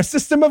within our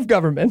system of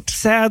government.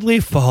 Sadly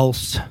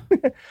false.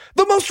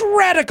 The most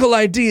radical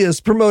ideas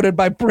promoted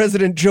by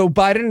President Joe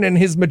Biden and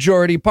his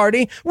majority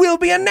party will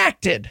be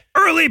enacted.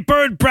 Early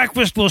bird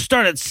breakfast will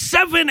start at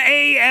 7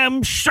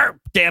 a.m. sharp,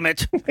 damn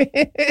it.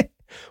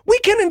 We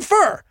can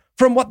infer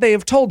from what they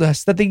have told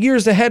us that the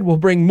years ahead will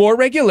bring more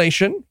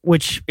regulation.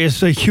 Which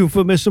is a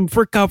euphemism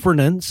for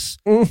governance.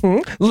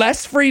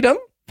 Less freedom.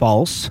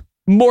 False.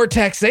 More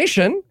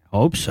taxation.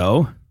 Hope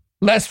so.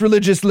 Less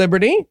religious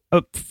liberty.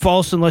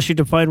 False unless you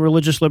define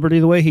religious liberty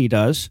the way he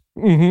does.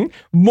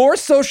 More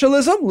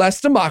socialism.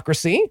 Less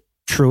democracy.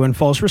 True and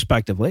false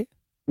respectively.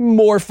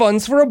 More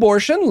funds for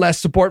abortion. Less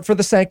support for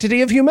the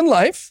sanctity of human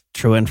life.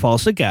 True and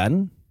false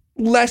again.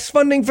 Less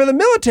funding for the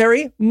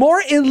military.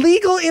 More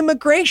illegal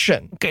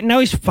immigration. Okay, now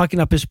he's fucking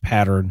up his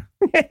pattern.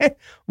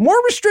 More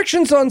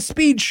restrictions on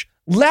speech.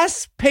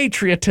 Less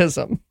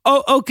patriotism.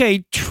 Oh,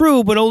 okay,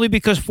 true, but only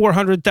because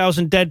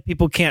 400,000 dead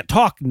people can't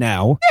talk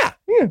now.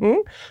 Yeah.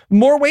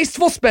 More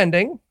wasteful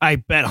spending. I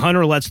bet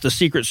Hunter lets the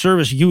Secret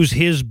Service use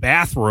his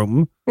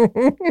bathroom.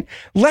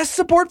 Less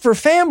support for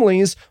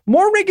families.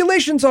 More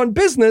regulations on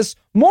business.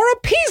 More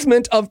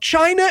appeasement of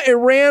China,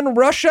 Iran,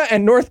 Russia,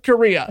 and North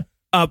Korea.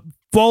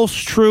 False,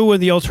 true,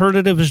 and the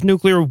alternative is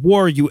nuclear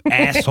war, you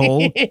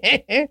asshole.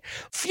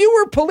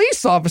 Fewer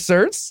police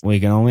officers. We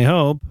can only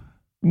hope.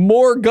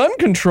 More gun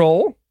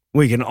control.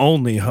 We can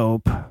only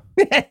hope.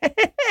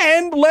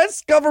 And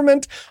less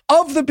government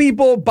of the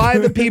people, by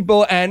the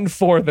people, and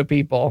for the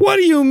people. What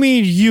do you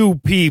mean, you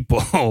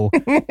people?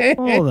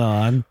 Hold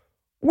on.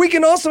 We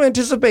can also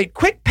anticipate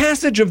quick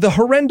passage of the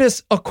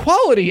horrendous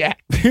Equality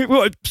Act.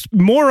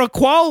 More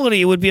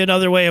equality would be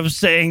another way of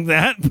saying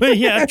that, but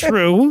yeah,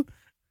 true.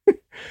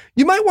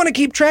 You might want to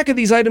keep track of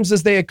these items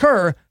as they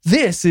occur.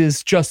 This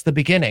is just the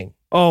beginning.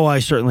 Oh, I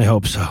certainly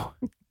hope so.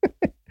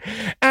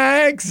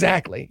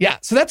 Exactly. Yeah.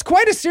 So that's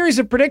quite a series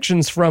of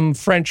predictions from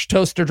French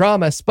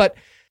Toasterdramus. But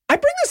I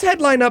bring this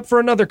headline up for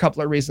another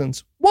couple of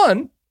reasons.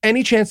 One,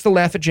 any chance to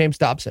laugh at James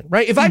Dobson,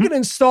 right? If I could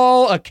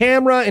install a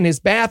camera in his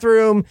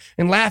bathroom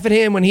and laugh at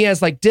him when he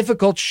has like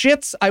difficult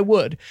shits, I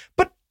would.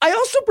 But I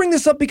also bring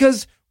this up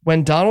because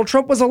when Donald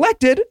Trump was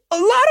elected, a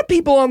lot of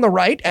people on the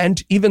right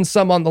and even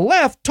some on the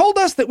left told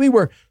us that we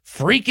were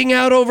freaking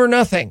out over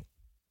nothing,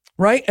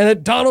 right? And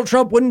that Donald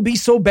Trump wouldn't be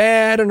so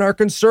bad and our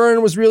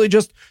concern was really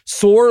just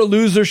sore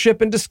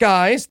losership in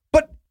disguise.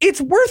 But it's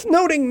worth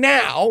noting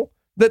now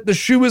that the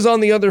shoe is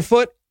on the other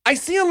foot, I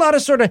see a lot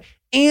of sort of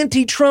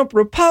anti-Trump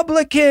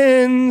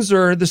Republicans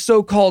or the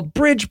so-called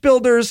bridge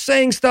builders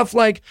saying stuff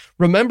like,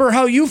 remember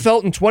how you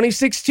felt in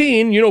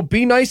 2016,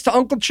 be nice to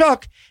Uncle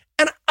Chuck.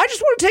 And I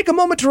just want to take a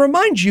moment to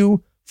remind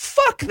you,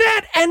 fuck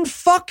that and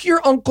fuck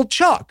your Uncle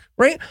Chuck,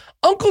 right?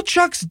 Uncle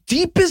Chuck's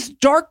deepest,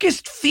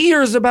 darkest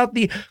fears about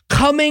the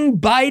coming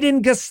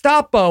Biden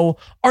Gestapo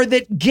are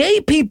that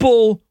gay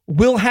people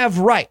will have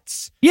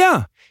rights.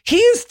 Yeah. He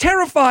is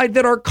terrified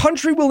that our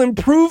country will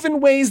improve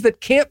in ways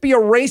that can't be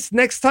erased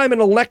next time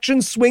an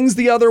election swings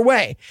the other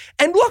way.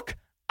 And look,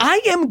 I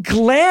am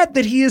glad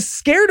that he is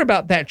scared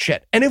about that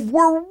shit. And if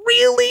we're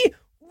really,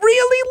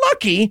 really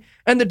lucky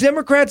and the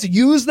Democrats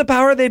use the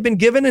power they've been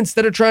given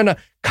instead of trying to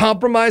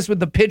compromise with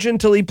the pigeon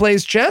till he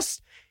plays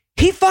chess,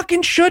 he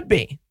fucking should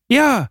be.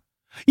 Yeah.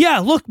 Yeah,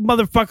 look,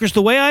 motherfuckers,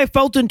 the way I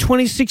felt in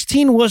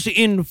 2016 was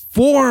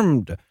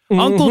informed.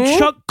 Uncle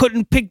Chuck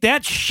couldn't pick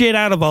that shit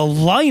out of a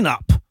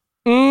lineup.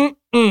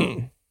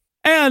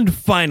 And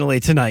finally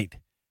tonight,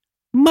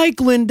 Mike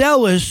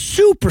Lindell is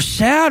super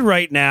sad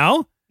right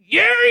now.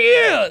 Yeah, he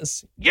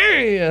is. Yeah,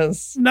 he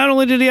is. Not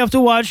only did he have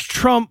to watch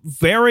Trump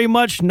very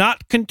much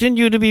not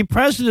continue to be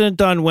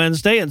president on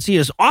Wednesday and see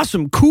his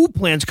awesome coup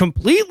plans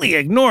completely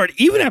ignored,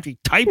 even after he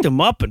typed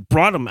them up and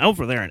brought them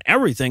over there and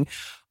everything,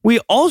 we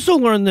also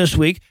learned this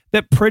week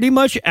that pretty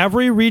much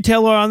every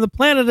retailer on the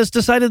planet has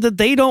decided that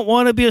they don't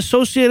want to be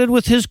associated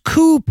with his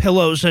coup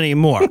pillows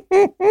anymore.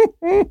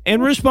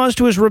 In response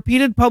to his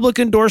repeated public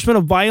endorsement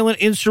of violent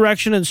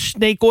insurrection and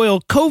snake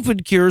oil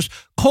COVID cures,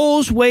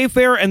 Kohl's,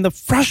 Wayfair, and the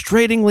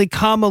frustratingly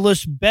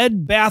comma-less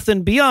Bed Bath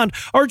 & Beyond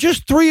are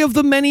just three of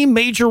the many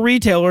major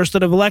retailers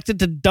that have elected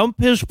to dump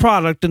his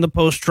product in the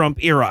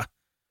post-Trump era.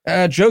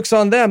 Joke's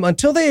on them.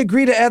 Until they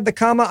agree to add the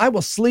comma, I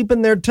will sleep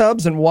in their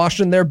tubs and wash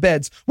in their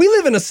beds. We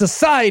live in a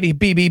society,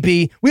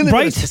 BBB. We live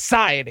in a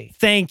society.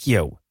 Thank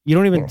you. You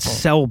don't even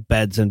sell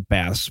beds and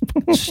baths.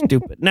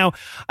 Stupid. Now,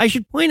 I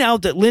should point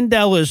out that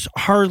Lindell is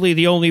hardly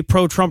the only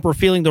pro-Trumper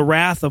feeling the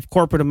wrath of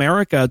corporate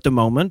America at the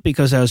moment,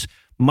 because as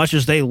much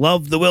as they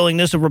love the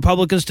willingness of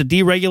Republicans to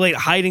deregulate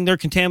hiding their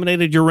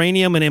contaminated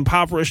uranium and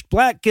impoverished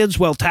black kids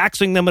while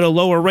taxing them at a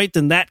lower rate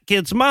than that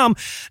kid's mom,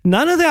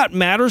 none of that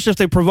matters if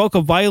they provoke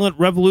a violent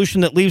revolution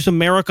that leaves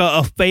America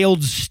a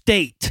failed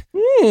state.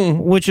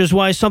 Which is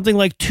why something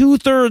like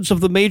 2/3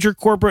 of the major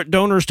corporate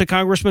donors to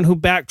congressmen who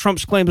backed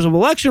Trump's claims of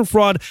election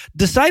fraud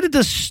decided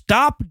to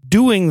stop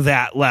doing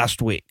that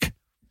last week.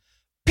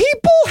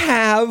 People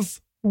have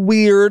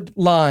weird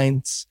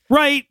lines.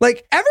 Right.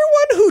 Like, everyone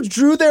who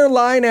drew their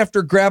line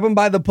after grab him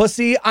by the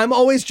pussy, I'm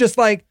always just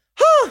like,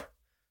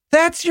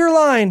 that's your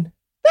line.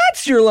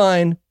 That's your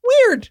line.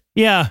 Weird.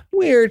 Yeah.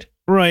 Weird.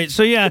 Right.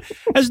 So, yeah,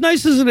 as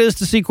nice as it is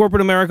to see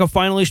corporate America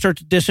finally start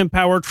to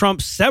disempower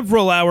Trump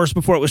several hours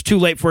before it was too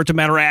late for it to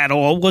matter at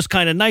all was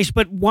kind of nice.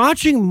 But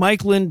watching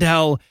Mike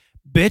Lindell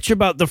bitch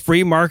about the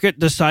free market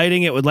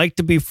deciding it would like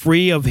to be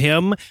free of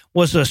him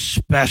was a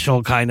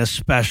special kind of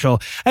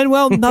special. And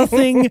while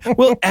nothing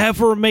will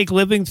ever make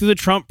living through the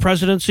Trump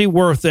presidency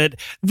worth it,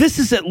 this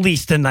is at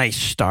least a nice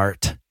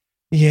start.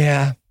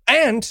 Yeah.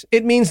 And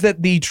it means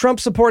that the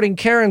Trump-supporting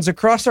Karens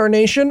across our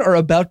nation are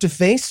about to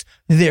face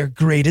their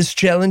greatest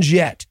challenge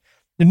yet.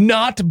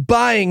 Not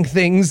buying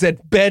things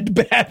at Bed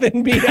Bath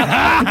 &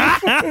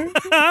 Beyond.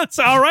 That's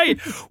all right.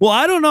 Well,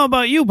 I don't know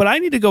about you, but I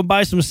need to go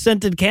buy some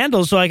scented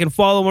candles so I can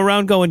follow them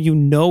around going,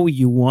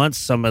 you want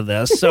some of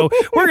this. So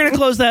we're going to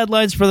close the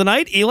headlines for the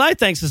night. Eli,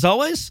 thanks as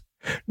always.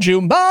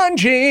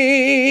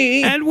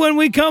 Jumanji. And when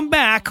we come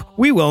back,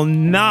 we will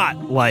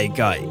not like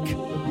Ike.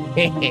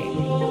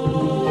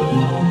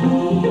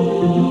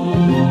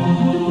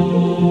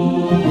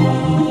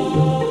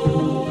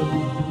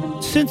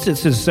 Since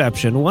its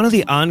inception, one of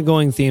the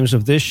ongoing themes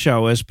of this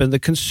show has been the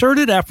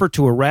concerted effort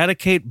to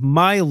eradicate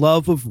my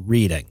love of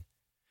reading.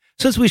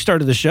 Since we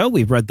started the show,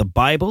 we've read the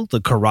Bible, the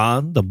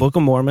Quran, the Book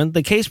of Mormon,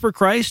 the Case for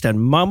Christ,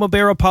 and Mama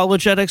Bear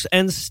Apologetics,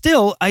 and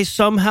still I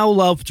somehow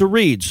love to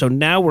read. So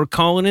now we're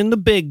calling in the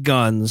big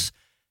guns,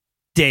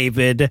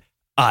 David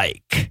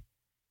Icke.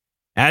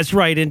 That's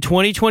right, in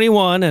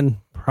 2021 and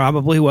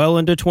probably well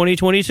into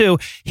 2022,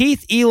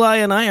 Heath, Eli,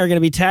 and I are going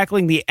to be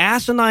tackling the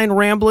asinine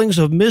ramblings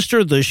of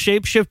Mr. The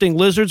Shape-Shifting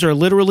Lizards Are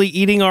Literally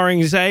Eating Our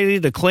Anxiety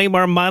to Claim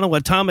Our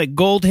Monoatomic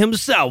Gold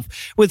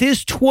himself with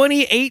his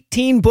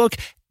 2018 book,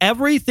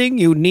 Everything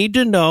You Need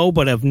to Know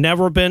But Have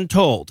Never Been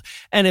Told.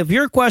 And if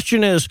your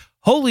question is,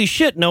 holy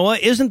shit, Noah,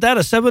 isn't that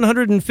a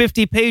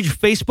 750-page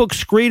Facebook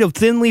screed of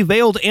thinly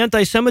veiled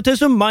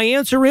anti-Semitism? My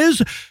answer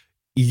is,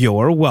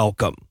 you're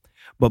welcome.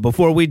 But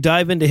before we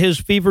dive into his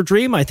fever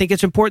dream, I think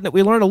it's important that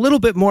we learn a little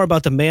bit more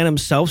about the man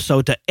himself.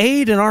 So to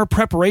aid in our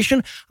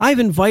preparation, I've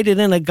invited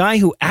in a guy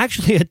who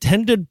actually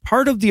attended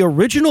part of the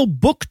original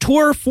book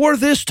tour for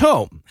this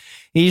tome.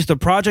 He's the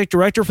project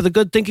director for the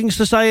Good Thinking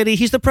Society.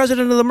 He's the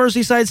president of the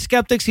Merseyside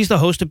Skeptics. He's the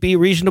host of Be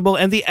Reasonable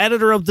and the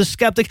editor of The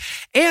Skeptic.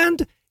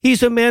 And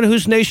He's a man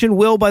whose nation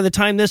will, by the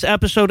time this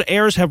episode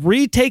airs, have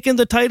retaken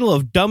the title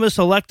of dumbest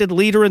elected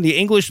leader in the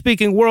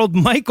English-speaking world,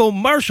 Michael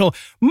Marshall.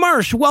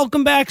 Marsh,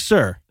 welcome back,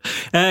 sir.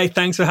 Hey,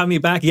 thanks for having me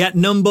back. Yeah,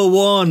 number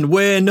one.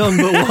 We're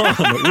number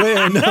one.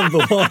 We're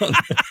number one.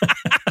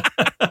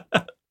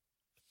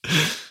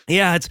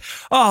 Yeah,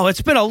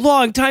 it's been a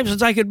long time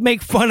since I could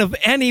make fun of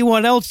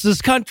anyone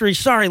else's country.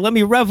 Sorry, let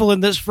me revel in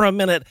this for a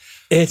minute.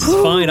 It's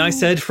fine. I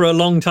said for a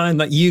long time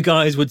that you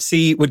guys would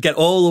get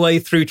all the way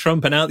through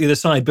Trump and out the other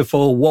side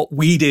before what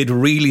we did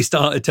really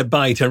started to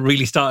bite and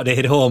really started to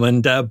hit home.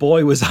 And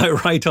boy, was I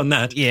right on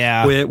that.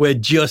 Yeah. We're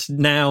just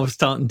now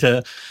starting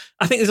to...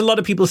 I think there's a lot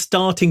of people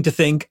starting to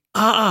think,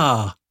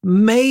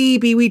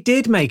 maybe we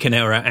did make an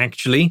error,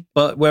 actually,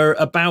 but we're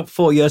about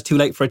 4 years too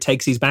late for a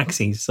takesies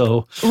backsies.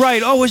 So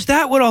right. Oh, is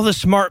that what all the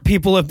smart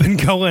people have been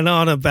going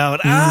on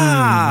about?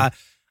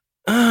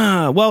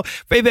 Well,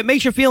 if it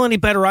makes you feel any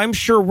better, I'm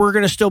sure we're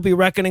going to still be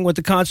reckoning with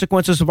the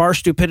consequences of our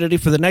stupidity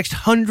for the next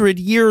 100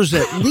 years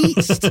at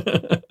least.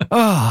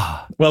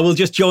 Well, we'll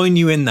just join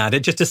you in that.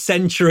 It's just a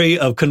century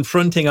of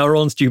confronting our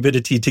own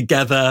stupidity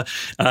together,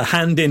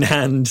 hand in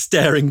hand,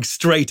 staring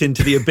straight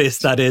into the abyss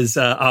that is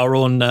our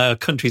own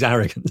country's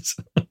arrogance.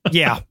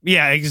 Yeah,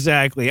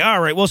 exactly.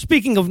 All right. Well,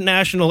 speaking of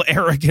national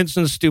arrogance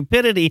and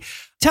stupidity,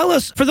 tell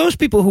us, for those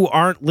people who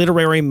aren't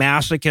literary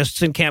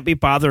masochists and can't be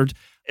bothered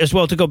as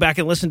well to go back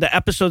and listen to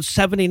episode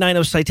 79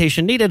 of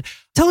Citation Needed,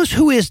 tell us,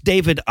 who is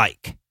David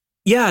Icke?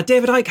 Yeah,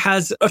 David Icke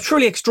has a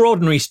truly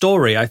extraordinary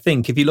story, I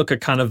think, if you look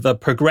at kind of the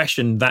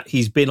progression that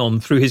he's been on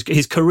through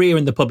his career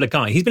in the public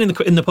eye. He's been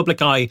in the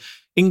public eye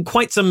in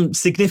quite some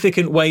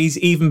significant ways,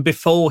 even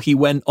before he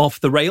went off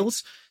the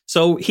rails.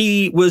 So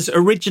he was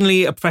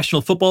originally a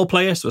professional football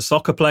player, so a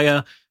soccer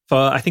player for,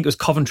 I think it was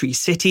Coventry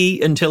City,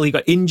 until he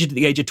got injured at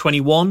the age of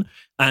 21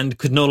 and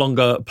could no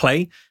longer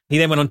play. He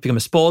then went on to become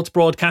a sports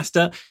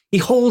broadcaster. He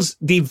holds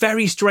the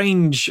very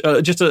strange,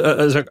 just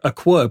as a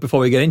quirk before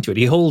we get into it,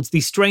 he holds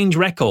the strange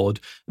record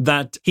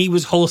that he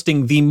was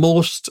hosting the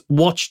most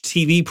watched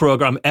TV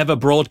program ever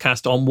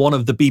broadcast on one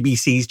of the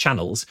BBC's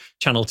channels,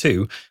 Channel 2,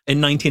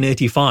 in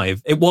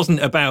 1985. It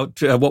wasn't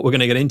about what we're going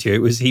to get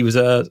into. He was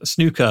a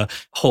snooker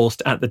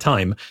host at the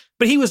time.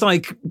 But he was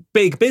like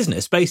big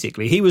business,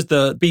 basically. He was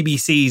the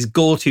BBC's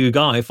go-to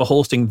guy for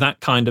hosting that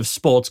kind of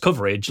sports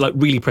coverage, like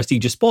really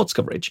prestigious sports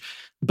coverage.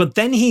 But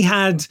then he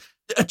had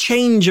a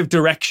change of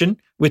direction,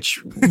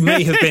 which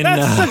may have been...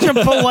 That's such a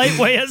polite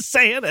way of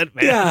saying it,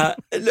 man. Yeah,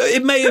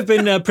 it may have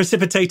been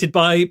precipitated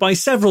by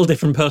several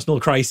different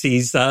personal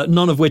crises,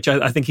 none of which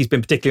I think he's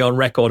been particularly on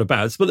record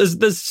about. But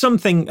there's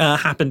something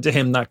happened to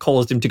him that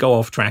caused him to go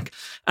off track.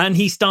 And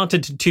he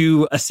started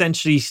to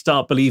essentially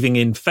start believing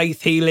in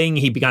faith healing.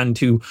 He began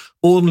to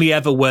only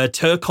ever wear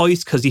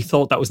turquoise because he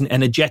thought that was an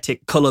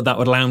energetic colour that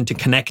would allow him to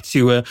connect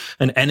to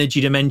an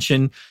energy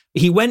dimension.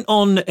 He went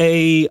on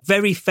a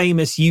very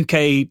famous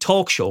UK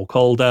talk show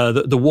called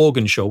The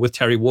Wogan Show with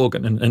Terry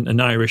Wogan, an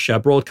Irish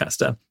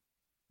broadcaster.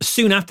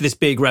 Soon after this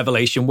big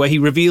revelation, where he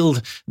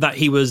revealed that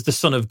he was the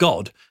son of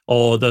God,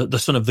 or the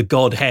son of the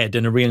Godhead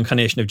and a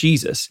reincarnation of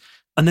Jesus.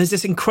 And there's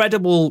this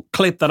incredible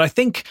clip that I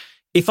think,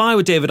 if I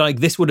were David Icke,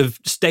 this would have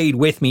stayed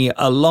with me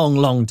a long,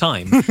 long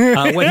time.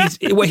 Where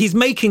he's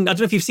making, I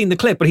don't know if you've seen the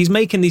clip, but he's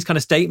making these kind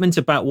of statements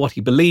about what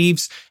he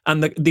believes,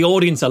 and the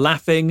audience are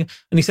laughing.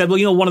 And he said,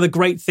 well, one of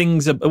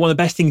the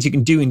best things you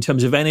can do in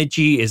terms of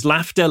energy is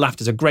laughter.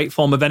 Laughter is a great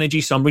form of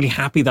energy. So I'm really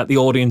happy that the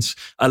audience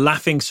are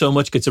laughing so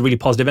much because it's a really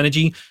positive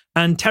energy.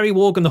 And Terry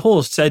Wogan, the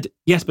host, said,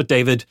 yes, but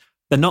David,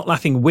 they're not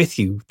laughing with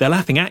you. They're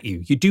laughing at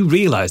you. You do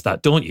realize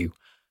that, don't you?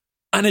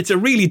 And it's a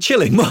really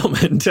chilling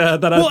moment.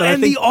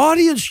 The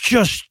audience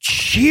just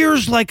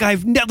cheers like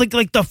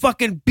like the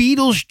fucking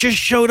Beatles just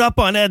showed up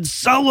on Ed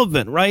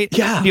Sullivan, right?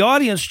 Yeah. The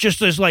audience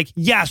just is like,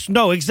 yes,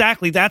 no,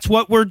 exactly. That's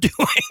what we're doing.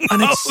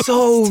 And it's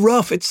so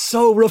rough. It's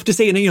so rough to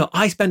see. And,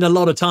 I spend a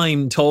lot of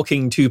time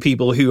talking to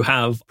people who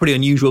have pretty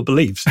unusual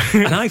beliefs.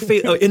 And I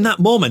feel, in that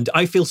moment,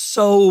 I feel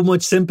so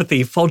much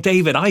sympathy for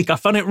David Icke. I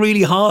find it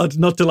really hard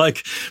not to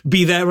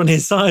be there on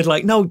his side.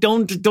 Like, no,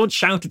 don't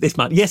shout at this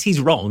man. Yes,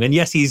 he's wrong. And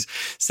yes, he's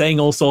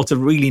saying all sorts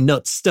of really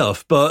nuts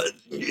stuff, but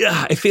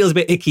it feels a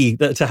bit icky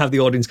to have the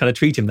audience kind of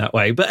treat him that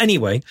way. But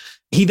anyway,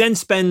 he then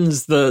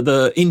spends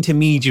the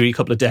intermediary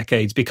couple of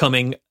decades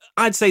becoming,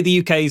 I'd say, the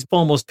UK's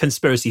foremost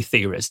conspiracy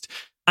theorist.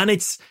 And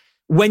it's,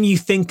 when you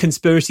think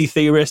conspiracy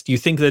theorist, you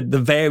think that the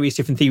various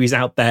different theories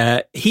out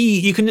there,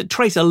 you can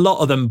trace a lot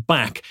of them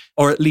back,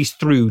 or at least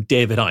through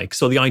David Icke.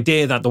 So the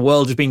idea that the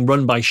world is being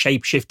run by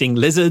shape-shifting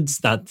lizards,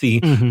 that the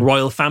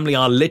royal family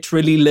are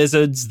literally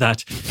lizards, that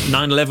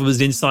 9/11 was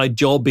an inside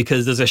job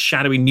because there's a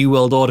shadowy New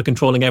World Order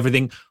controlling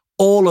everything.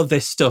 All of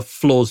this stuff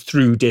flows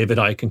through David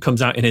Icke and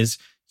comes out in his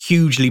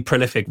hugely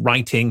prolific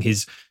writing,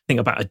 his think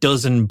about a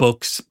dozen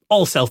books,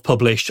 all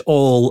self-published,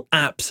 all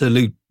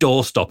absolute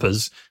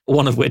doorstoppers,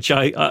 one of which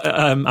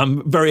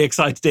I'm very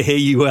excited to hear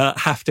you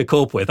have to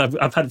cope with.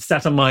 I've had it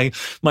sat on my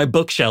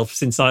bookshelf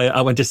since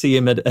I went to see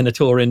him in a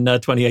tour in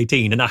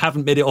 2018, and I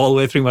haven't made it all the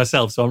way through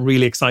myself, so I'm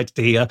really excited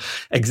to hear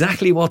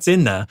exactly what's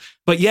in there.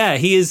 But yeah,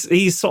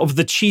 he's sort of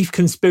the chief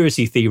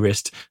conspiracy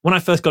theorist. When I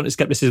first got into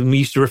skepticism, we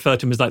used to refer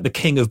to him as like the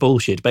king of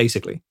bullshit,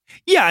 basically.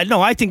 Yeah,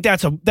 no, I think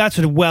that's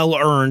a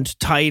well-earned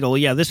title.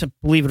 Yeah, this,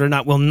 believe it or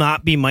not, will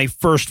not be my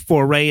first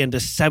foray into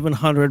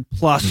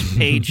 700+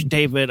 page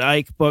David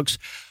Icke books.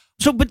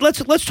 So, but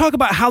let's talk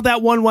about how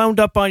that one wound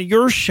up on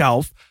your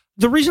shelf.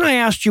 The reason I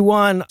asked you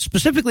on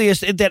specifically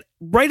is that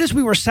right as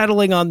we were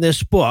settling on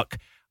this book,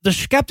 The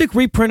Skeptic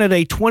reprinted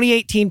a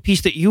 2018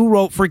 piece that you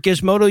wrote for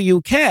Gizmodo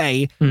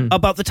UK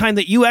about the time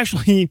that you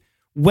actually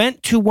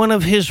went to one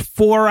of his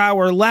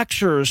 4-hour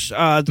lectures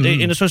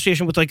in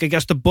association with, like, I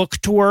guess, the book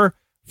tour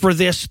for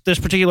this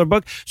particular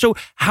book. So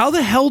how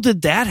the hell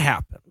did that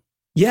happen?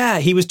 Yeah,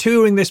 he was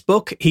touring this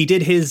book. He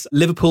did his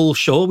Liverpool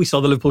show. We saw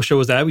the Liverpool show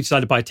was there. We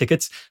decided to buy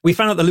tickets. We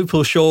found out the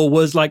Liverpool show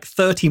was like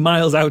 30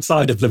 miles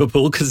outside of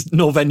Liverpool because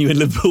no venue in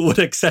Liverpool would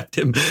accept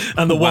him.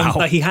 And the one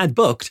that he had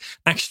booked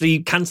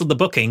actually cancelled the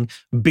booking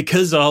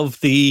because of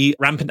the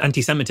rampant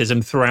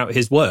anti-Semitism throughout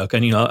his work.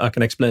 And, you know, I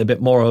can explain a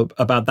bit more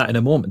about that in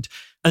a moment.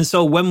 And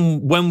so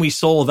when we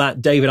saw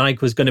that David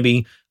Icke was going to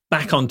be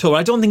back on tour,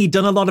 I don't think he'd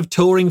done a lot of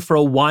touring for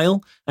a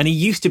while. And he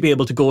used to be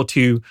able to go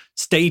to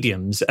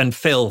stadiums and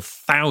fill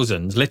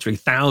literally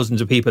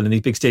thousands of people in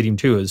these big stadium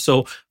tours.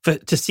 So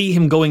to see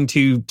him going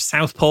to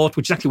Southport,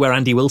 which is actually where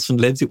Andy Wilson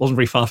lives, it wasn't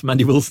very far from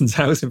Andy Wilson's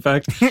house, in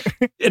fact,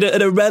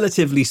 at a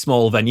relatively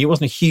small venue. It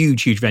wasn't a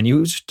huge venue. It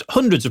was just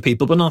hundreds of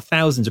people, but not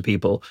thousands of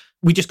people.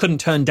 We just couldn't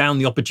turn down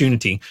the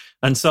opportunity.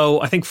 And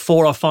so I think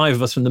 4 or 5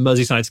 of us from the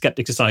Merseyside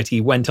Skeptic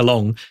Society went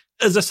along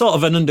as a sort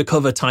of an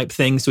undercover type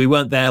thing. So we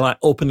weren't there like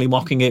openly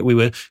mocking it. We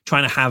were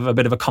trying to have a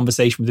bit of a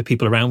conversation with the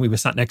people around. We were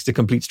sat next to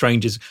complete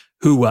strangers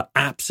who were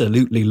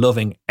absolutely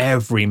loving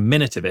every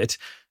minute of it.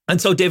 And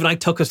so David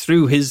Icke took us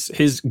through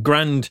his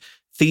grand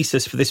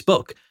thesis for this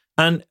book.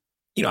 And,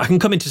 you know, I can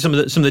come into some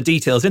of the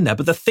details in there,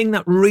 but the thing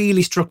that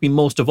really struck me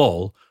most of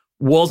all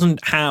wasn't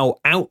how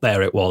out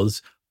there it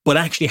was, but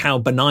actually how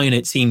benign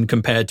it seemed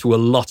compared to a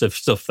lot of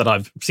stuff that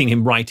I've seen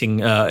him writing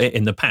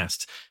in the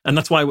past. And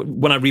that's why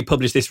when I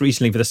republished this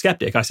recently for The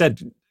Skeptic, I said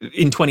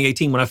in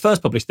 2018, when I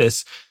first published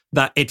this,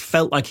 that it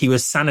felt like he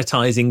was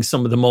sanitizing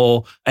some of the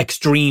more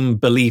extreme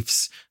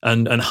beliefs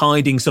and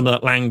hiding some of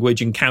that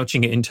language and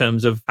couching it in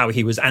terms of how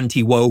he was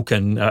anti-woke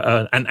and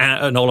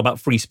all about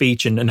free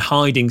speech and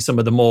hiding some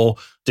of the more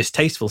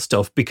distasteful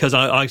stuff, because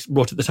I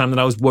wrote at the time that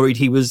I was worried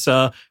he was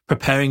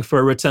preparing for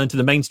a return to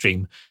the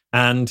mainstream.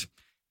 And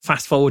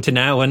fast forward to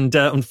now, and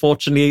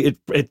unfortunately,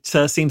 it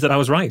seems that I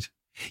was right.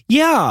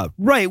 Yeah,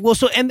 right. Well,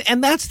 so and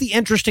that's the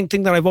interesting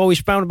thing that I've always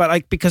found about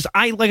Icke, because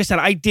like I said,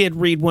 I did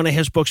read one of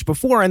his books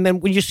before, and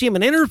then when you see him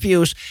in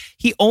interviews,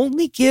 he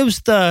only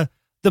gives the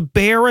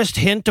barest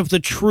hint of the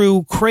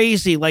true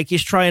crazy, like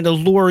he's trying to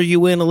lure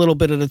you in a little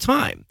bit at a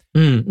time.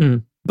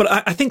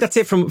 But I think that's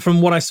it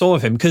from what I saw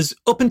of him, because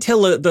up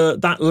until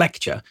that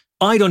lecture,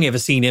 I'd only ever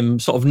seen him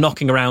sort of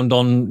knocking around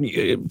on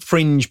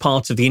fringe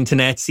parts of the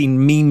internet,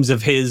 seen memes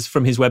of his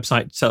from his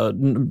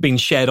website being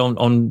shared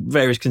on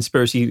various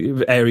conspiracy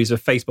areas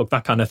of Facebook,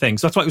 that kind of thing.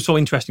 So that's why it was so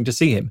interesting to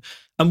see him.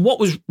 And what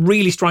was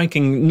really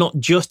striking, not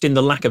just in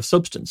the lack of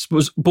substance,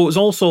 but was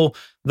also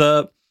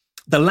the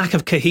lack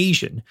of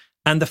cohesion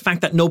and the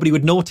fact that nobody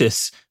would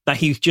notice that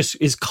he just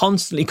is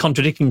constantly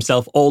contradicting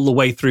himself all the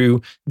way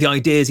through the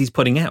ideas he's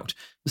putting out.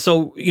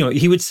 So, you know,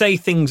 he would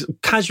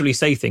casually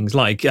say things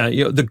like,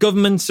 the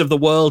governments of the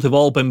world have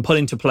all been put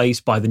into place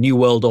by the New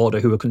World Order,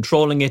 who are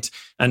controlling it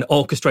and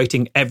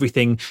orchestrating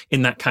everything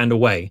in that kind of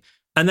way.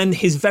 And then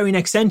his very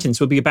next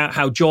sentence would be about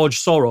how George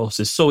Soros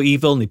is so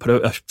evil. And he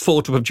put a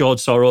photo of George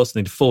Soros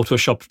and they'd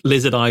photoshopped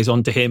lizard eyes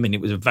onto him. And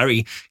it was a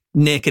very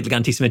naked,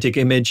 anti-Semitic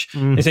image.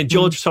 They said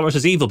George Soros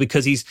is evil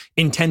because he's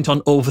intent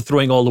on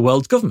overthrowing all the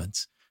world's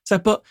governments. So,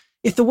 but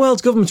if the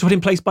world's governments were put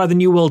in place by the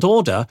New World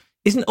Order,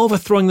 isn't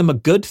overthrowing them a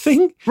good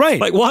thing?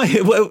 Right. Like, why?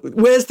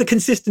 Where's the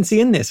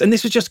consistency in this? And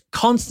this was just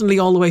constantly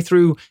all the way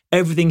through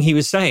everything he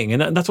was saying.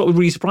 And that's what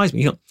really surprised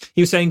me. You know,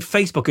 he was saying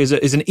Facebook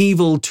is an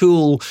evil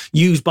tool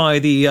used by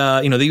the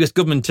US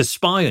government to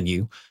spy on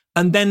you.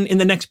 And then in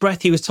the next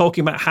breath, he was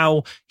talking about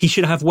how he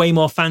should have way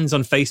more fans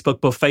on Facebook,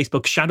 but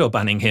Facebook's shadow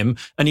banning him,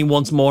 and he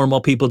wants more and more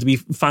people to be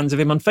fans of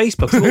him on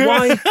Facebook. So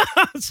why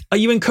are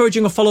you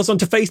encouraging your followers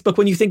onto Facebook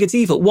when you think it's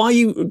evil? Why are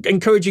you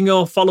encouraging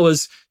your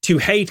followers to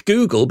hate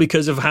Google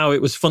because of how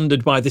it was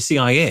funded by the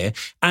CIA,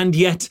 and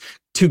yet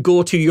to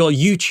go to your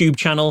YouTube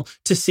channel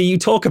to see you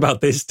talk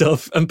about this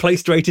stuff and play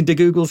straight into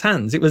Google's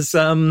hands? It was...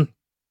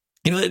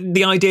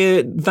 the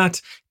idea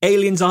that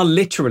aliens are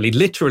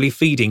literally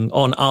feeding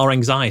on our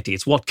anxiety.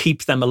 It's what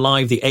keeps them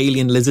alive. The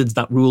alien lizards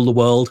that rule the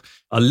world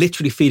are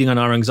literally feeding on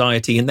our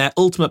anxiety. And their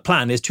ultimate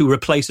plan is to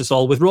replace us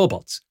all with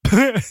robots.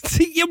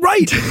 You're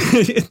right.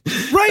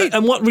 Right.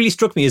 And what really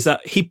struck me is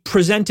that he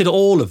presented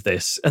all of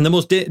this. And the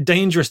most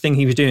dangerous thing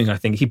he was doing, I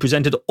think, he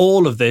presented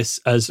all of this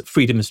as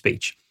freedom of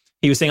speech.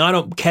 He was saying, I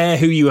don't care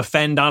who you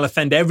offend. I'll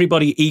offend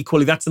everybody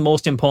equally. That's the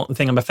most important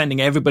thing. I'm offending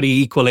everybody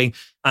equally.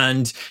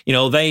 And,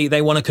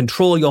 they want to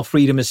control your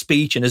freedom of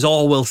speech. And as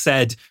Orwell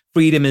said,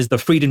 freedom is the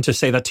freedom to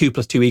say that 2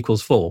 + 2 =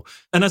 4.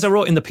 And as I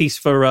wrote in the piece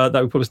for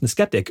that we published in The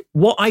Skeptic,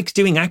 what Ike's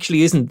doing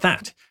actually isn't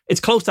that. It's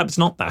close up, it's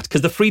not that.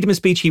 Because the freedom of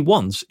speech he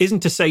wants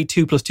isn't to say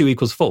 2 + 2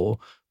 = 4,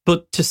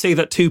 but to say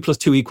that 2 +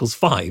 2 =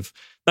 5.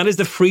 That is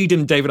the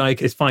freedom David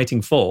Icke is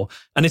fighting for.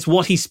 And it's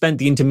what he spent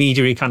the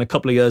intermediary kind of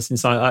couple of years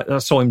since I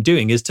saw him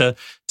doing, is to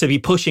be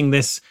pushing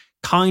this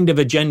kind of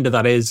agenda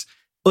that is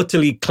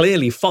utterly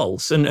clearly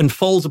false and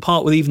falls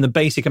apart with even the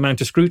basic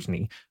amount of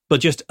scrutiny, but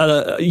just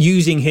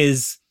using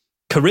his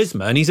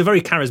charisma. And he's a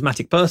very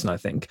charismatic person, I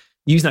think,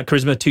 using that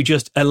charisma to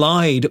just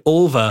elide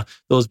over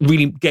those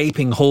really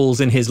gaping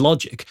holes in his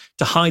logic,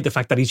 to hide the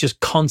fact that he's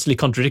just constantly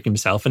contradicting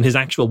himself and his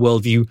actual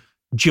worldview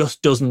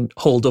just doesn't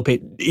hold up.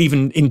 It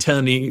even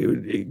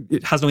internally,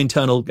 it has no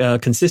internal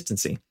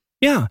consistency.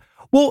 Yeah.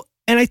 Well,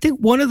 and I think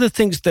one of the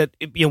things that,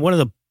 one of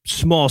the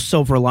small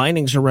silver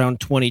linings around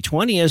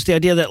 2020 is the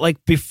idea that,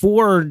 like,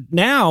 before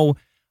now,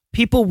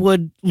 people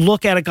would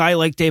look at a guy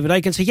like David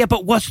Icke and say, yeah,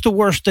 but what's the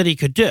worst that he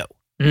could do?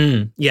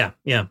 Yeah.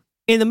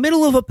 In the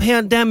middle of a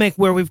pandemic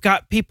where we've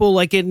got people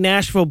like in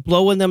Nashville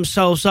blowing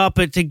themselves up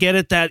to get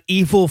at that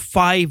evil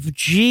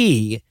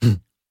 5G,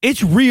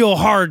 it's real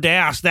hard to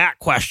ask that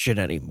question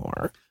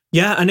anymore.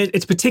 Yeah, and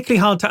it's particularly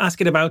hard to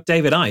ask it about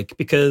David Icke,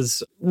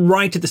 because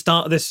right at the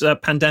start of this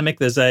pandemic,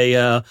 there's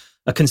a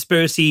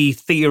conspiracy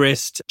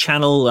theorist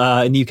channel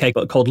in the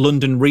UK called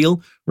London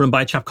Real, run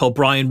by a chap called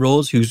Brian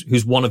Rose,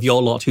 who's one of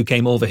your lot who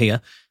came over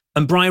here.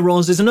 And Brian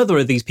Rose is another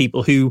of these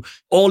people who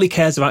all he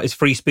cares about is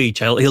free speech.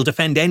 He'll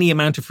defend any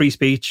amount of free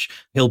speech.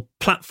 He'll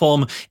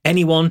platform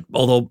anyone,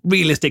 although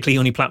realistically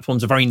only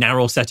platforms a very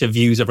narrow set of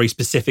views, a very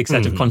specific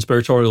set of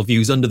conspiratorial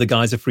views under the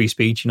guise of free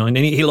speech. And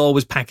he'll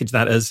always package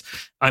that as,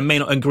 I may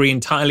not agree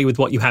entirely with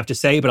what you have to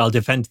say, but I'll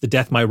defend to the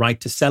death my right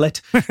to sell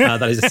it.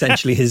 That is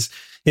essentially his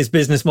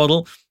business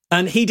model.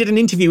 And he did an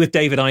interview with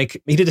David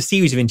Icke. He did a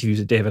series of interviews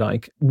with David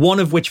Icke, one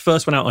of which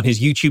first went out on his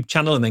YouTube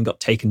channel and then got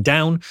taken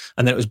down.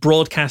 And then it was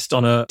broadcast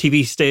on a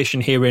TV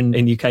station here in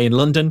UK in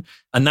London.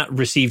 And that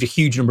received a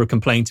huge number of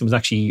complaints and was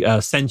actually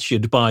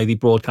censured by the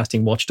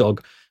broadcasting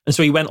watchdog. And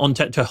so he went on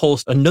to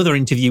host another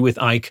interview with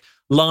Icke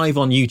live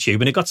on YouTube.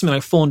 And it got something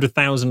like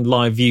 400,000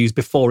 live views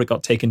before it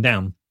got taken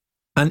down.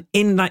 And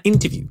in that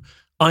interview,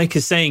 Icke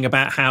is saying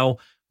about how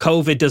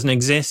COVID doesn't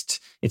exist.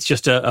 It's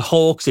just a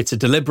hoax. It's a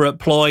deliberate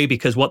ploy,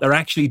 because what they're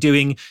actually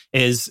doing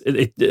is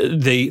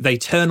they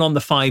turn on the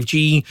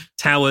 5G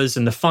towers,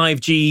 and the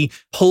 5G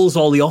pulls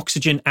all the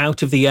oxygen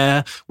out of the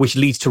air, which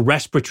leads to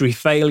respiratory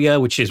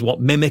failure, which is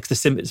what mimics the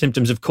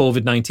symptoms of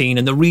COVID-19.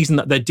 And the reason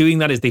that they're doing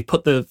that is they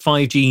put the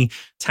 5G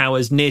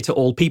towers near to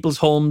old people's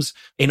homes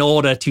in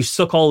order to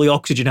suck all the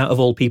oxygen out of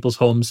old people's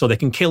homes, so they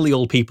can kill the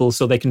old people,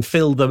 so they can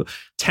fill the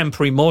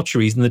temporary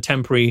mortuaries and the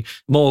temporary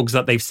morgues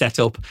that they've set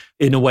up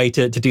in a way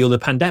to deal with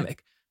the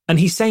pandemic. And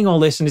he's saying all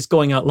this and it's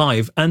going out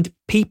live, and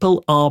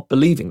people are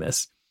believing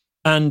this.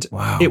 And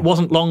It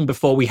wasn't long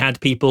before we had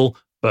people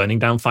burning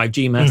down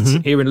 5G masts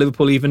here in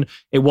Liverpool even.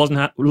 It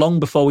wasn't long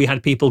before we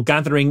had people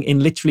gathering in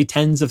literally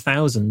tens of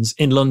thousands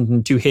in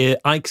London to hear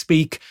Icke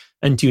speak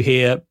and to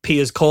hear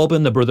Piers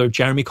Corbyn, the brother of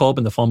Jeremy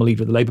Corbyn, the former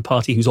leader of the Labour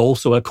Party, who's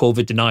also a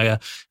COVID denier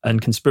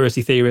and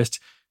conspiracy theorist.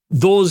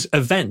 Those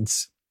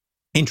events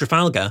in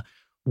Trafalgar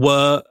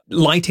were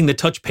lighting the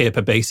touch paper,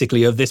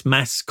 basically, of this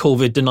mass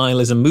COVID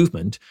denialism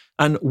movement.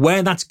 And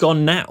where that's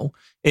gone now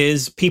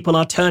is people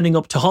are turning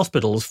up to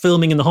hospitals,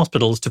 filming in the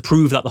hospitals to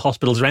prove that the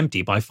hospitals are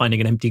empty by finding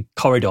an empty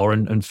corridor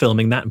and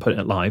filming that and putting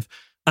it live.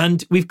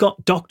 And we've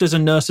got doctors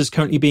and nurses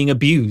currently being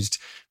abused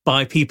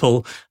by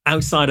people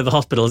outside of the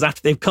hospitals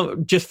after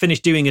they've just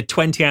finished doing a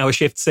 20-hour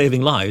shift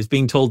saving lives,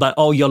 being told that,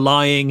 oh, you're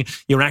lying,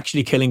 you're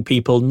actually killing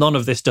people, none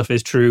of this stuff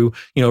is true,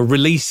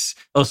 release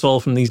us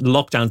all from these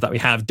lockdowns that we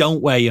have,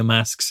 don't wear your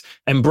masks,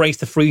 embrace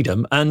the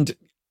freedom. And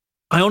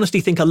I honestly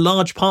think a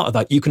large part of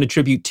that you can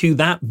attribute to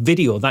that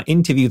video, that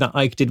interview that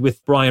Icke did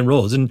with Brian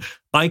Rose. And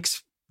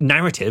Icke's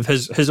narrative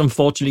has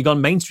unfortunately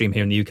gone mainstream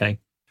here in the UK.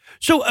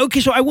 So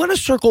I want to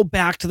circle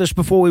back to this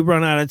before we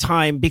run out of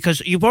time,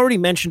 because you've already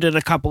mentioned it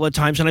a couple of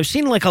times, and I've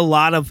seen like a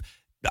lot of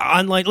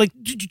online, like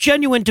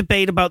genuine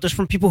debate about this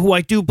from people who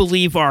I do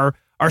believe are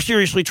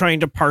seriously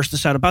trying to parse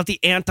this out about the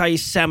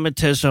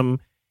anti-Semitism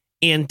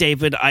in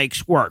David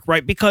Icke's work,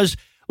 right? Because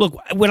look,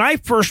 when I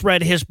first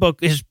read his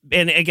book,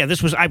 and again,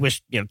 I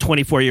was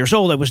 24 years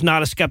old. I was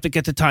not a skeptic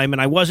at the time,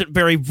 and I wasn't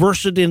very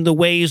versed in the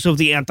ways of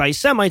the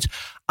anti-Semites.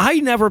 I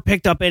never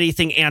picked up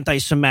anything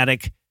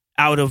anti-Semitic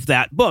out of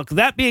that book.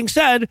 That being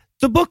said,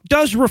 the book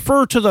does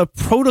refer to the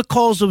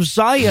Protocols of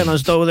Zion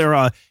as though they're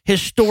a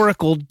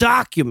historical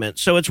document.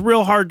 So it's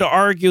real hard to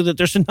argue that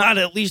there's not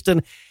at least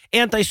an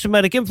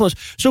anti-Semitic influence.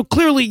 So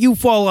clearly you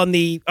fall on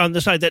the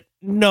side that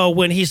no,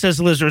 when he says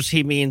lizards,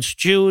 he means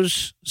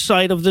Jews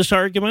side of this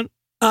argument.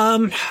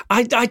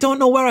 I don't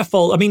know where I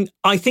fall. I mean,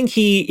 I think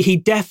he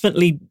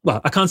definitely,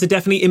 well, I can't say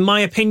definitely. In my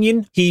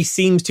opinion, he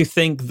seems to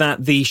think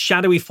that the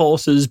shadowy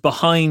forces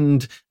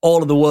behind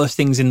all of the worst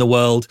things in the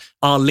world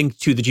are linked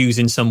to the Jews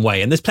in some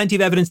way. And there's plenty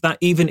of evidence that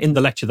even in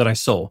the lecture that I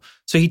saw.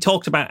 So he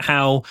talked about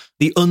how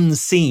the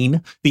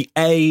unseen, the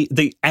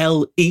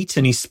elite,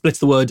 and he splits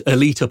the word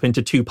elite up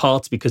into two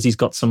parts because he's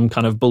got some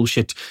kind of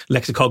bullshit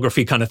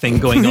lexicography kind of thing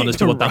going on as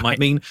to what that might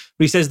mean.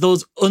 But he says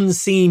those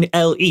unseen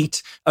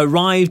elite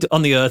arrived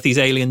on the earth, these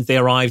aliens, they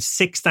arrived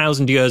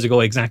 6,000 years ago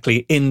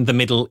exactly in the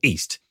Middle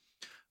East,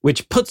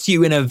 which puts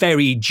you in a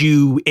very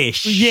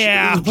Jewish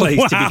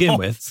place to begin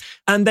with.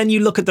 And then you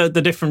look at the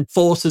different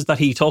forces that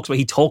he talks about.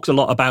 He talks a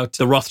lot about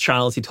the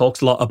Rothschilds. He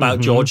talks a lot about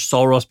George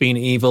Soros being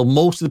evil.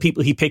 Most of the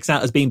people he picks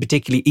out as being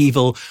particularly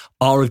evil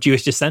are of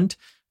Jewish descent.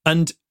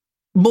 And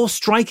most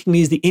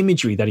strikingly is the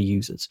imagery that he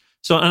uses.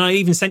 So, and I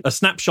even sent a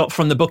snapshot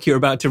from the book you're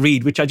about to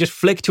read, which I just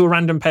flicked to a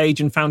random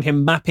page and found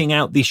him mapping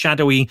out the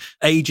shadowy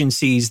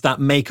agencies that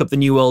make up the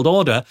New World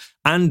Order.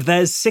 And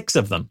there's 6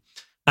 of them.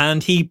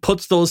 And he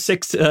puts those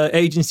 6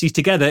 agencies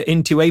together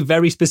into a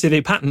very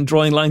specific pattern,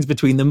 drawing lines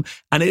between them.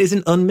 And it is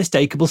an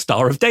unmistakable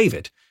Star of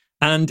David.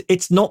 And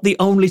it's not the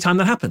only time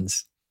that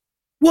happens.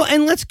 Well,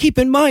 and let's keep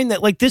in mind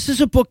that, like, this is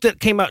a book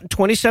that came out in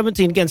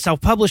 2017, again,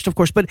 self-published, of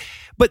course, but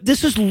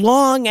this is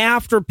long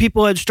after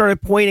people had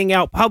started pointing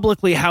out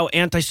publicly how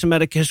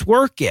anti-Semitic his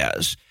work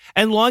is,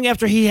 and long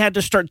after he had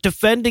to start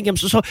defending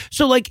himself.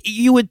 So like,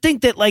 you would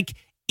think that, like,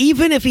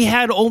 even if he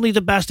had only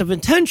the best of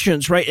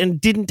intentions, right, and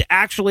didn't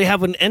actually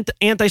have an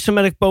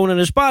anti-Semitic bone in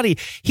his body,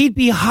 he'd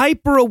be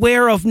hyper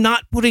aware of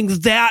not putting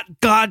that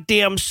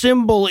goddamn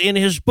symbol in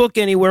his book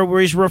anywhere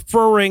where he's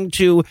referring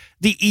to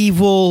the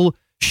evil,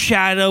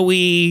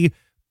 shadowy,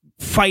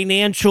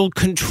 financial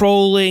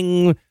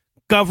controlling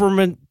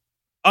government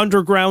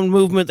underground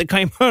movement that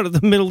came out of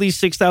the Middle East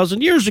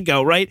 6,000 years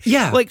ago, right?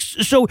 Yeah. Like,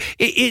 so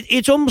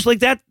it's almost like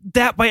that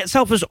by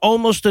itself is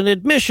almost an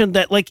admission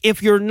that, like,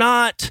 if you're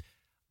not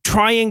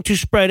trying to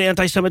spread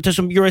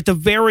anti-Semitism, you're at the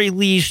very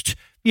least,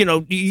 you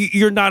know,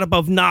 you're not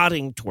above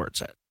nodding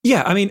towards it.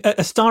 Yeah, I mean,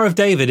 a Star of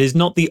David is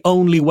not the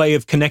only way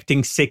of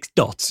connecting 6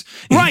 dots.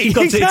 Right,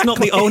 exactly. It's not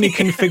the only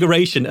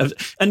configuration of.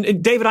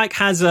 And David Icke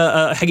has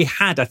I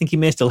think he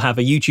may still have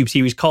a YouTube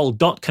series called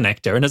Dot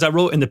Connector. And as I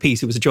wrote in the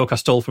piece, it was a joke I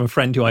stole from a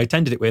friend who I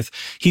attended it with.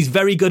 He's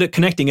very good at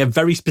connecting a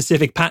very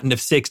specific pattern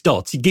of 6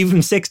 dots. You give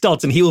him 6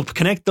 dots and he will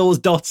connect those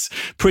dots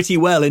pretty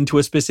well into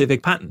a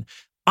specific pattern.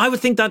 I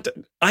would think that,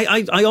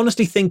 I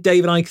honestly think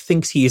David Icke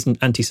thinks he isn't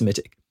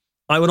anti-Semitic.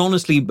 I would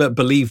honestly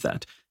believe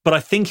that. But I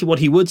think what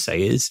he would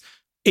say is,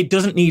 it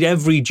doesn't need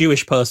every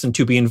Jewish person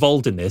to be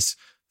involved in this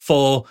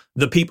for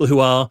the people who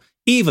are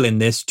evil in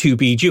this to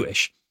be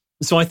Jewish.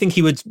 So I think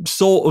he would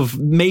sort of,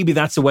 maybe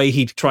that's a way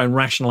he'd try and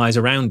rationalize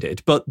around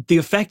it. But the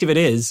effect of it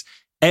is,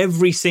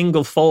 every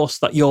single force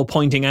that you're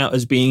pointing out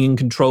as being in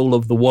control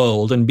of the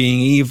world and being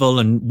evil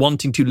and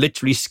wanting to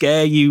literally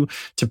scare you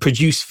to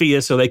produce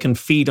fear so they can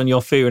feed on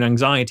your fear and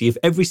anxiety, if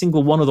every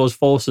single one of those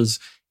forces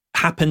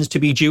happens to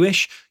be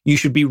Jewish, you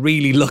should be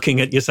really looking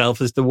at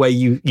yourself as the way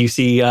you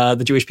see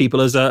the Jewish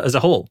people as a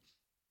whole.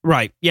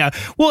 Right. Yeah.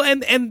 Well,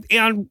 and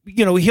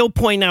you know, he'll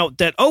point out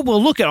that, oh,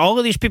 well, look at all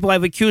of these people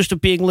I've accused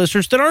of being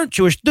listeners that aren't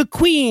Jewish, the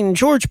Queen,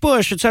 George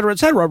Bush, et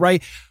cetera,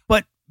 right?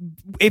 But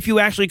if you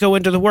actually go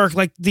into the work,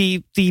 like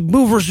the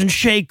movers and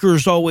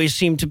shakers always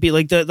seem to be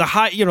like the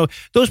high, you know,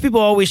 those people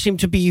always seem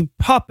to be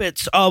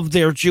puppets of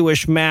their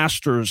Jewish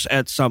masters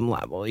at some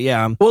level.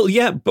 Yeah. Well,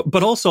 yeah,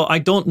 but also I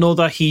don't know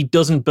that he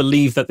doesn't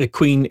believe that the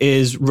Queen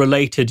is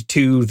related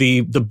to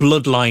the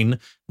bloodline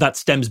that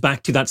stems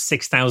back to that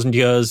 6,000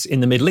 years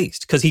in the Middle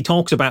East, because he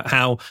talks about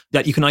how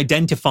that you can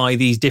identify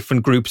these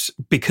different groups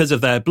because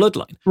of their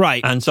bloodline.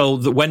 Right. And so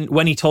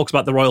when he talks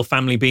about the royal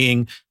family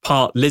being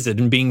part lizard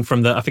and being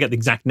from I forget the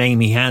exact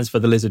name he has for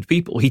the lizard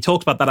people, he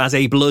talks about that as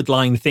a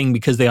bloodline thing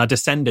because they are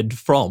descended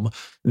from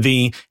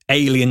the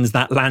aliens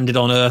that landed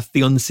on Earth,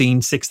 the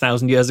unseen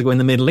 6,000 years ago in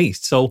the Middle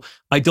East. So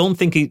I don't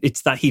think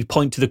it's that he'd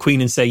point to the Queen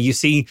and say, you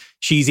see,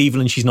 she's evil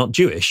and she's not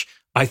Jewish.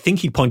 I think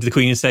he'd point to the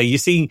Queen and say, you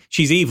see,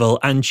 she's evil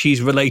and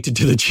she's related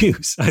to the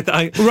Jews. I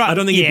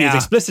don't think he'd be as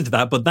explicit to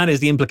that, but that is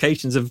the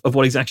implications of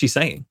what he's actually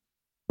saying.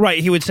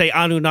 Right. He would say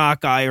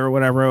Anunnaki or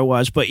whatever it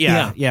was. But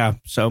yeah.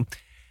 So,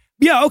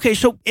 yeah, okay.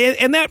 So,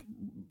 and that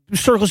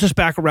circles us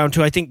back around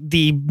to, I think,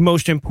 the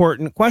most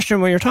important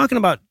question when you're talking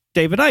about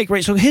David Icke,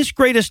 right? So his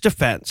greatest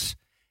defense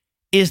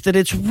is that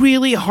it's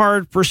really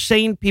hard for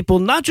sane people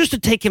not just to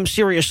take him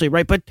seriously,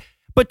 right? But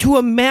to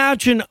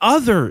imagine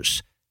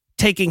others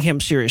taking him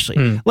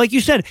seriously. Like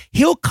you said,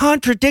 he'll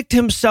contradict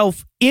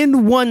himself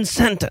in one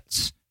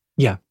sentence.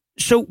 Yeah.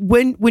 So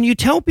when you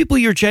tell people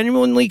you're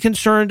genuinely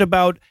concerned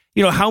about,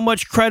 you know, how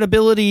much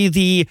credibility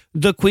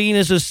the Queen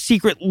is a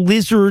secret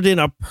lizard in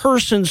a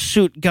person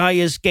suit guy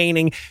is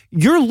gaining,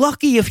 you're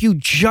lucky if you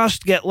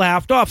just get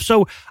laughed off.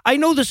 So I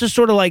know this is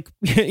sort of like,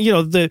 you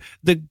know, the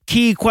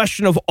key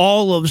question of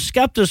all of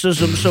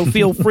skepticism. So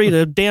feel free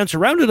to dance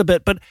around it a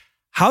bit. But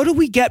how do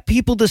we get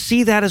people to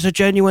see that as a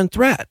genuine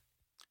threat?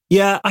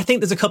 Yeah, I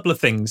think there's a couple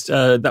of things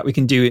that we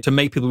can do to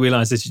make people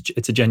realize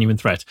it's a genuine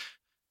threat.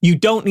 You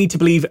don't need to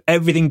believe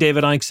everything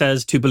David Icke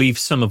says to believe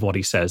some of what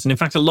he says. And in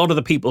fact, a lot of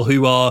the people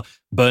who are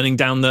burning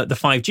down the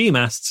 5G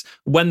masts,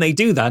 when they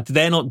do that,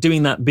 they're not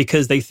doing that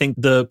because they think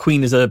the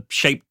Queen is a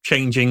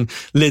shape-changing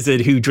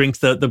lizard who drinks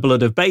the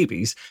blood of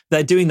babies.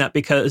 They're doing that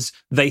because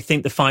they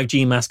think the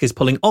 5G mast is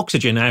pulling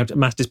oxygen out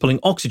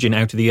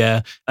of the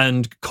air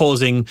and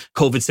causing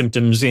COVID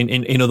symptoms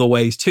in other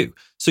ways too.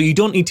 So you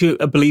don't need to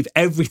believe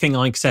everything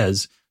Icke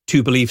says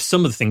to believe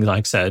some of the things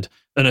Icke said,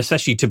 and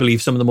especially to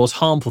believe some of the most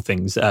harmful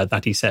things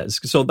that he says.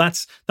 So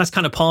that's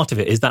kind of part of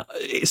it, is that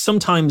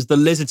sometimes the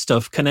lizard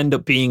stuff can end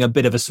up being a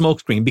bit of a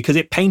smokescreen because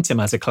it paints him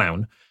as a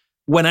clown.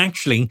 When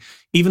actually,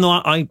 even though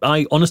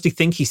I honestly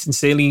think he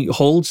sincerely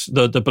holds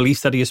the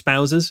beliefs that he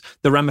espouses,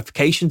 the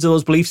ramifications of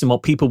those beliefs and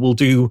what people will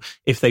do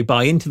if they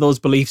buy into those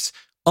beliefs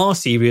are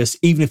serious,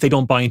 even if they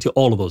don't buy into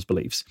all of those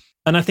beliefs.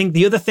 And I think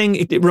the other thing,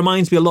 it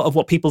reminds me a lot of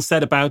what people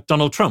said about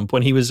Donald Trump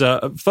when he was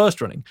first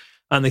running.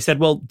 And they said,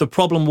 well, the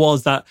problem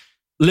was that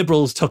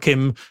liberals took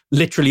him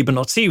literally but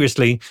not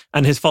seriously,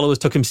 and his followers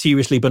took him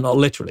seriously but not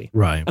literally.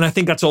 Right. And I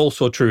think that's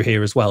also true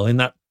here as well, in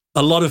that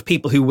a lot of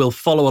people who will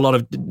follow a lot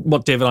of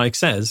what David Icke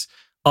says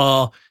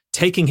are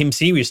taking him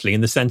seriously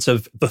in the sense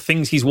of the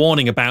things he's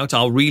warning about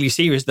are really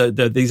serious.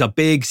 These are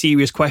big,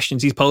 serious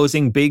questions he's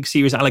posing, big,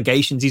 serious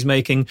allegations he's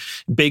making,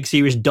 big,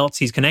 serious dots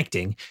he's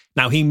connecting.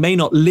 Now, he may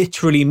not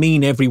literally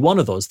mean every one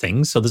of those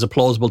things, so there's a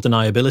plausible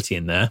deniability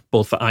in there,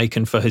 both for Icke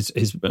and for his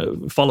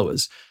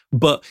followers.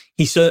 But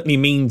he certainly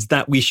means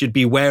that we should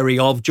be wary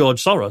of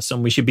George Soros,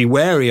 and we should be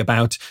wary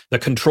about the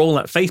control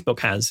that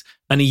Facebook has.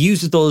 And he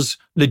uses those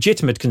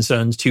legitimate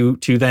concerns to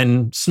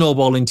then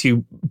snowball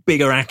into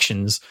bigger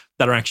actions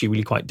that are actually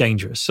really quite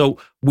dangerous. So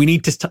we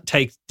need to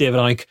take David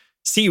Icke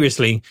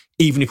seriously,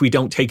 even if we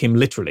don't take him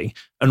literally,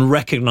 and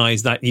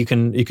recognize that he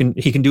can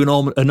do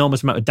an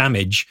enormous amount of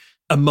damage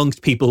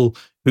amongst people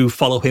who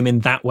follow him in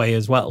that way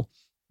as well.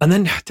 And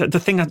then the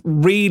thing that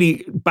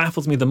really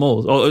baffles me the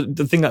most, or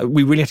the thing that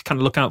we really have to kind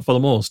of look out for the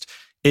most,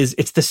 is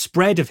it's the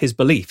spread of his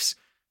beliefs,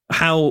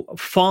 how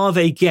far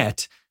they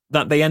get,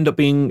 that they end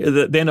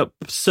up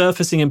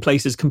surfacing in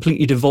places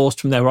completely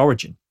divorced from their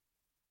origin.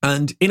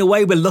 And in a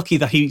way, we're lucky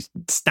that he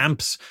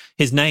stamps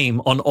his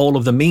name on all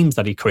of the memes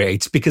that he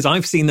creates, because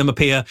I've seen them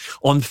appear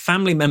on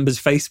family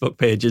members' Facebook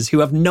pages who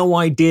have no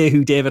idea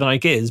who David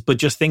Icke is, but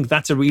just think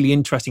that's a really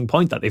interesting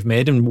point that they've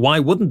made. And why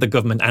wouldn't the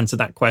government answer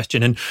that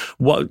question? And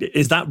what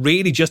is that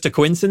really just a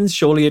coincidence?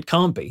 Surely it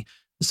can't be.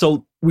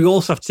 So we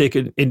also have to take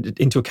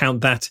into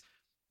account that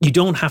you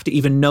don't have to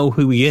even know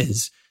who he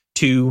is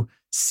to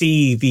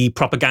see the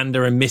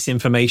propaganda and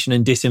misinformation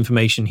and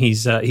disinformation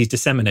he's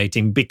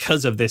disseminating,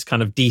 because of this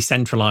kind of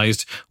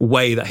decentralized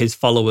way that his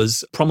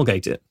followers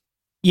promulgate it.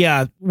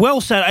 Yeah,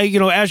 well said.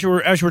 As you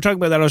were talking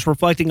about that, I was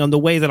reflecting on the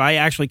way that I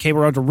actually came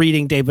around to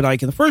reading David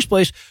Icke in the first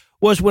place.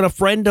 Was when a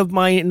friend of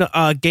mine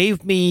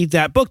gave me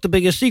that book, The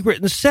Biggest Secret,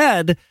 and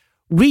said,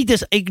 "Read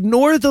this.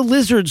 Ignore the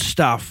lizard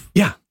stuff.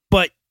 Yeah,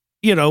 but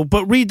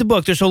read the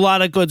book. There's a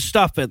lot of good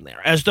stuff in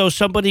there." As though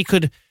somebody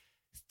could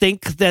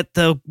think that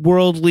the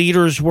world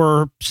leaders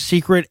were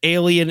secret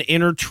alien,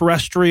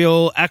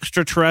 interterrestrial,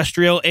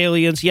 extraterrestrial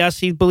aliens. Yes,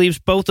 he believes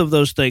both of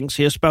those things.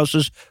 He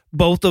espouses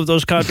both of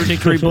those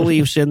contradictory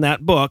beliefs in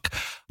that book,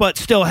 but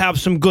still have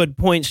some good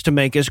points to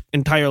make is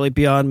entirely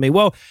beyond me.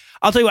 Well,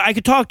 I'll tell you what, I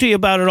could talk to you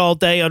about it all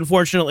day.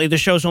 Unfortunately, the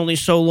show's only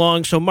so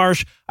long. So,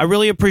 Marsh, I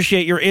really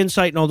appreciate your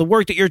insight and all the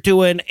work that you're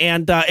doing.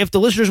 And if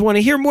the listeners want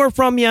to hear more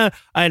from you,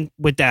 and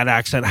with that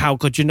accent, how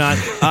could you not?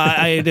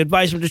 I'd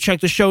advise them to check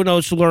the show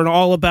notes to learn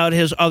all about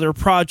his other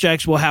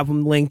projects. We'll have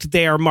them linked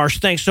there. Marsh,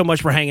 thanks so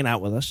much for hanging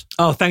out with us.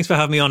 Oh, thanks for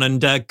having me on,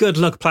 and good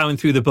luck plowing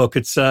through the book.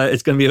 It's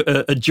going to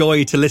be a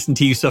joy to listen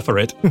to you suffer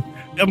it.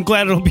 I'm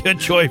glad it'll be a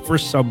joy for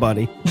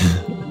somebody.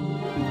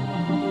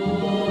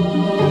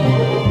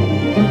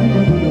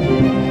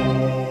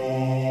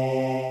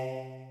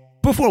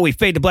 Before we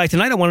fade to black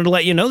tonight, I wanted to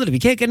let you know that if you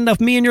can't get enough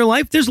me in your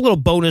life, there's a little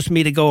bonus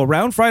me to go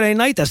around Friday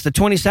night. That's the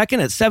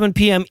 22nd at 7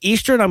 p.m.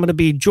 Eastern. I'm going to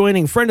be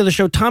joining friend of the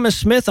show, Thomas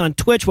Smith, on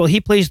Twitch while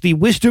he plays the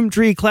Wisdom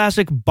Tree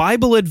Classic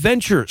Bible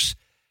Adventures,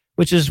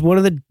 which is one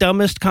of the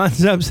dumbest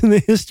concepts in the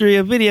history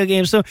of video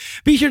games. So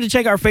be sure to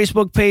check our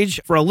Facebook page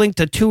for a link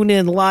to tune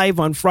in live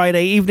on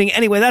Friday evening.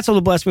 Anyway, that's all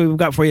the blessed we've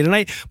got for you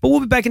tonight. But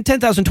we'll be back in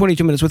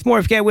 10,022 minutes with more.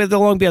 If you can't wait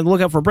along, be on the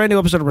lookout for a brand new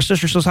episode of our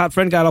Sister Show's Hot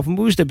Friend God Awful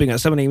Movies, debuting at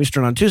 7 a.m.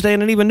 Eastern on Tuesday,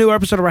 and an even newer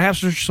episode of our Half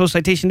Sister Show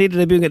Citation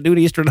Needed, debuting at noon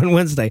Eastern on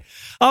Wednesday.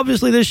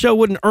 Obviously, this show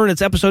wouldn't earn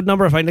its episode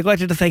number if I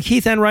neglected to thank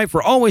Heath Enright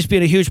for always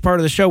being a huge part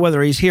of the show,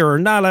 whether he's here or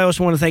not. I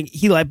also want to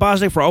thank Eli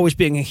Bosnick for always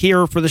being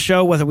here for the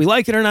show, whether we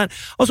like it or not.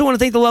 Also want to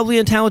thank the lovely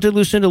and talented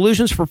Lucinda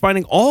Lucians for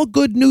finding all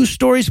good news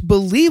stories,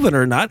 believe it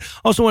or not.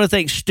 Also want to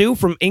thank Stu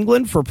from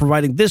England for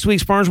providing this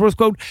week's Farnsworth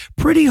quote.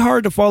 Pretty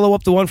hard to follow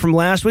up the one from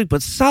last week,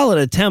 but solid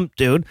attempt,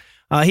 dude.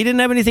 He didn't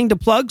have anything to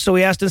plug, so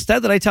he asked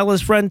instead that I tell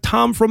his friend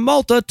Tom from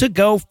Malta to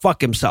go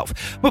fuck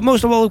himself. But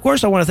most of all, of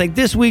course, I want to thank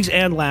this week's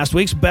and last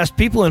week's best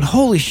people, and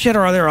holy shit,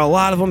 are there a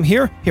lot of them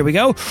here. Here we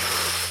go.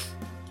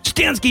 Steve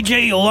Stansky,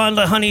 J,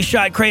 Yolanda, Honey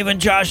Shot, Craven,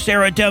 Josh,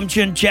 Sarah,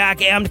 Demchen,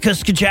 Jack,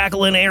 Amicus,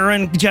 Jacqueline,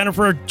 Aaron,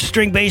 Jennifer,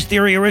 String Based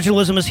Theory,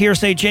 Originalism is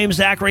Hearsay, James,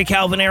 Zachary,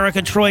 Calvin,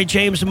 Erica, Troy,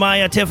 James,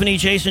 Maya, Tiffany,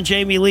 Jason,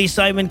 Jamie, Lee,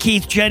 Simon,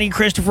 Keith, Jenny,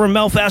 Christopher,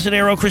 Mel, Facet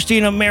Arrow,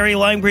 Christina, Mary,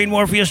 Lime Green,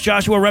 Morpheus,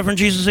 Joshua, Reverend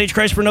Jesus H.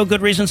 Christ for no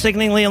good reason,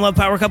 Sickeningly in Love,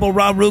 Power Couple,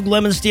 Rob, Rug,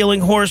 Lemon,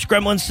 Stealing, Horse,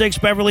 Gremlin 6,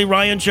 Beverly,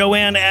 Ryan,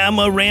 Joanne,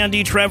 Emma,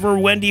 Randy, Trevor,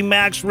 Wendy,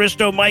 Max,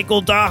 Risto,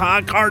 Michael,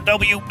 Daha, Car,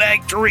 W,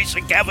 Meg, Teresa,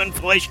 Kevin,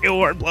 Felicia,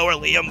 Hornblower,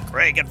 Liam,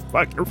 Craig, and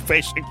Fuck Your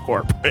Face Incorporated.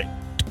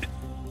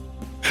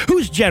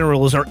 Whose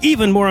generals are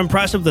even more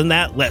impressive than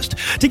that list.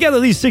 Together,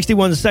 these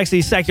 61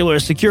 sexy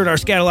secularists secured our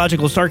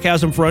scatological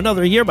sarcasm for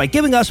another year by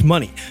giving us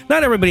money.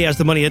 Not everybody has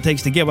the money it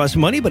takes to give us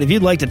money, but if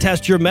you'd like to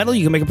test your mettle,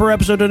 you can make a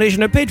per-episode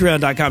donation at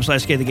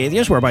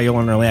patreon.com/scathingatheist, whereby you'll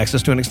earn early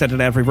access to an extended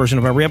ad-free version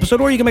of every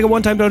episode, or you can make a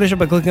one-time donation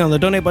by clicking on the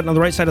donate button on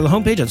the right side of the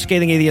homepage at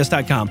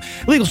scathingatheist.com.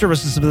 Legal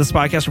services of this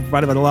podcast are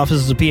provided by the law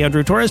offices of P.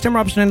 Andrew Torres. Tim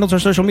Robinson handles our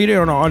social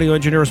media, and our audio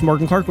engineer is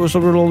Morgan Clark, who also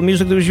wrote all the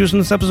music that was used in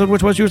this episode,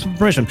 which was used with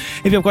permission.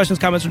 If you have questions,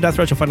 comments, or death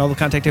threats, you'll find all the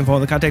contact info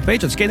on the contact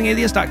page at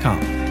scathingatheist.com.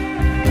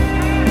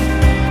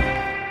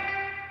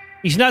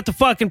 He's not the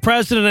fucking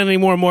president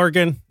anymore,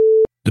 Morgan.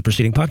 The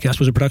preceding podcast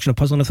was a production of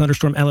Puzzle and a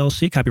Thunderstorm,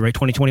 LLC. Copyright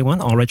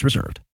 2021. All rights reserved.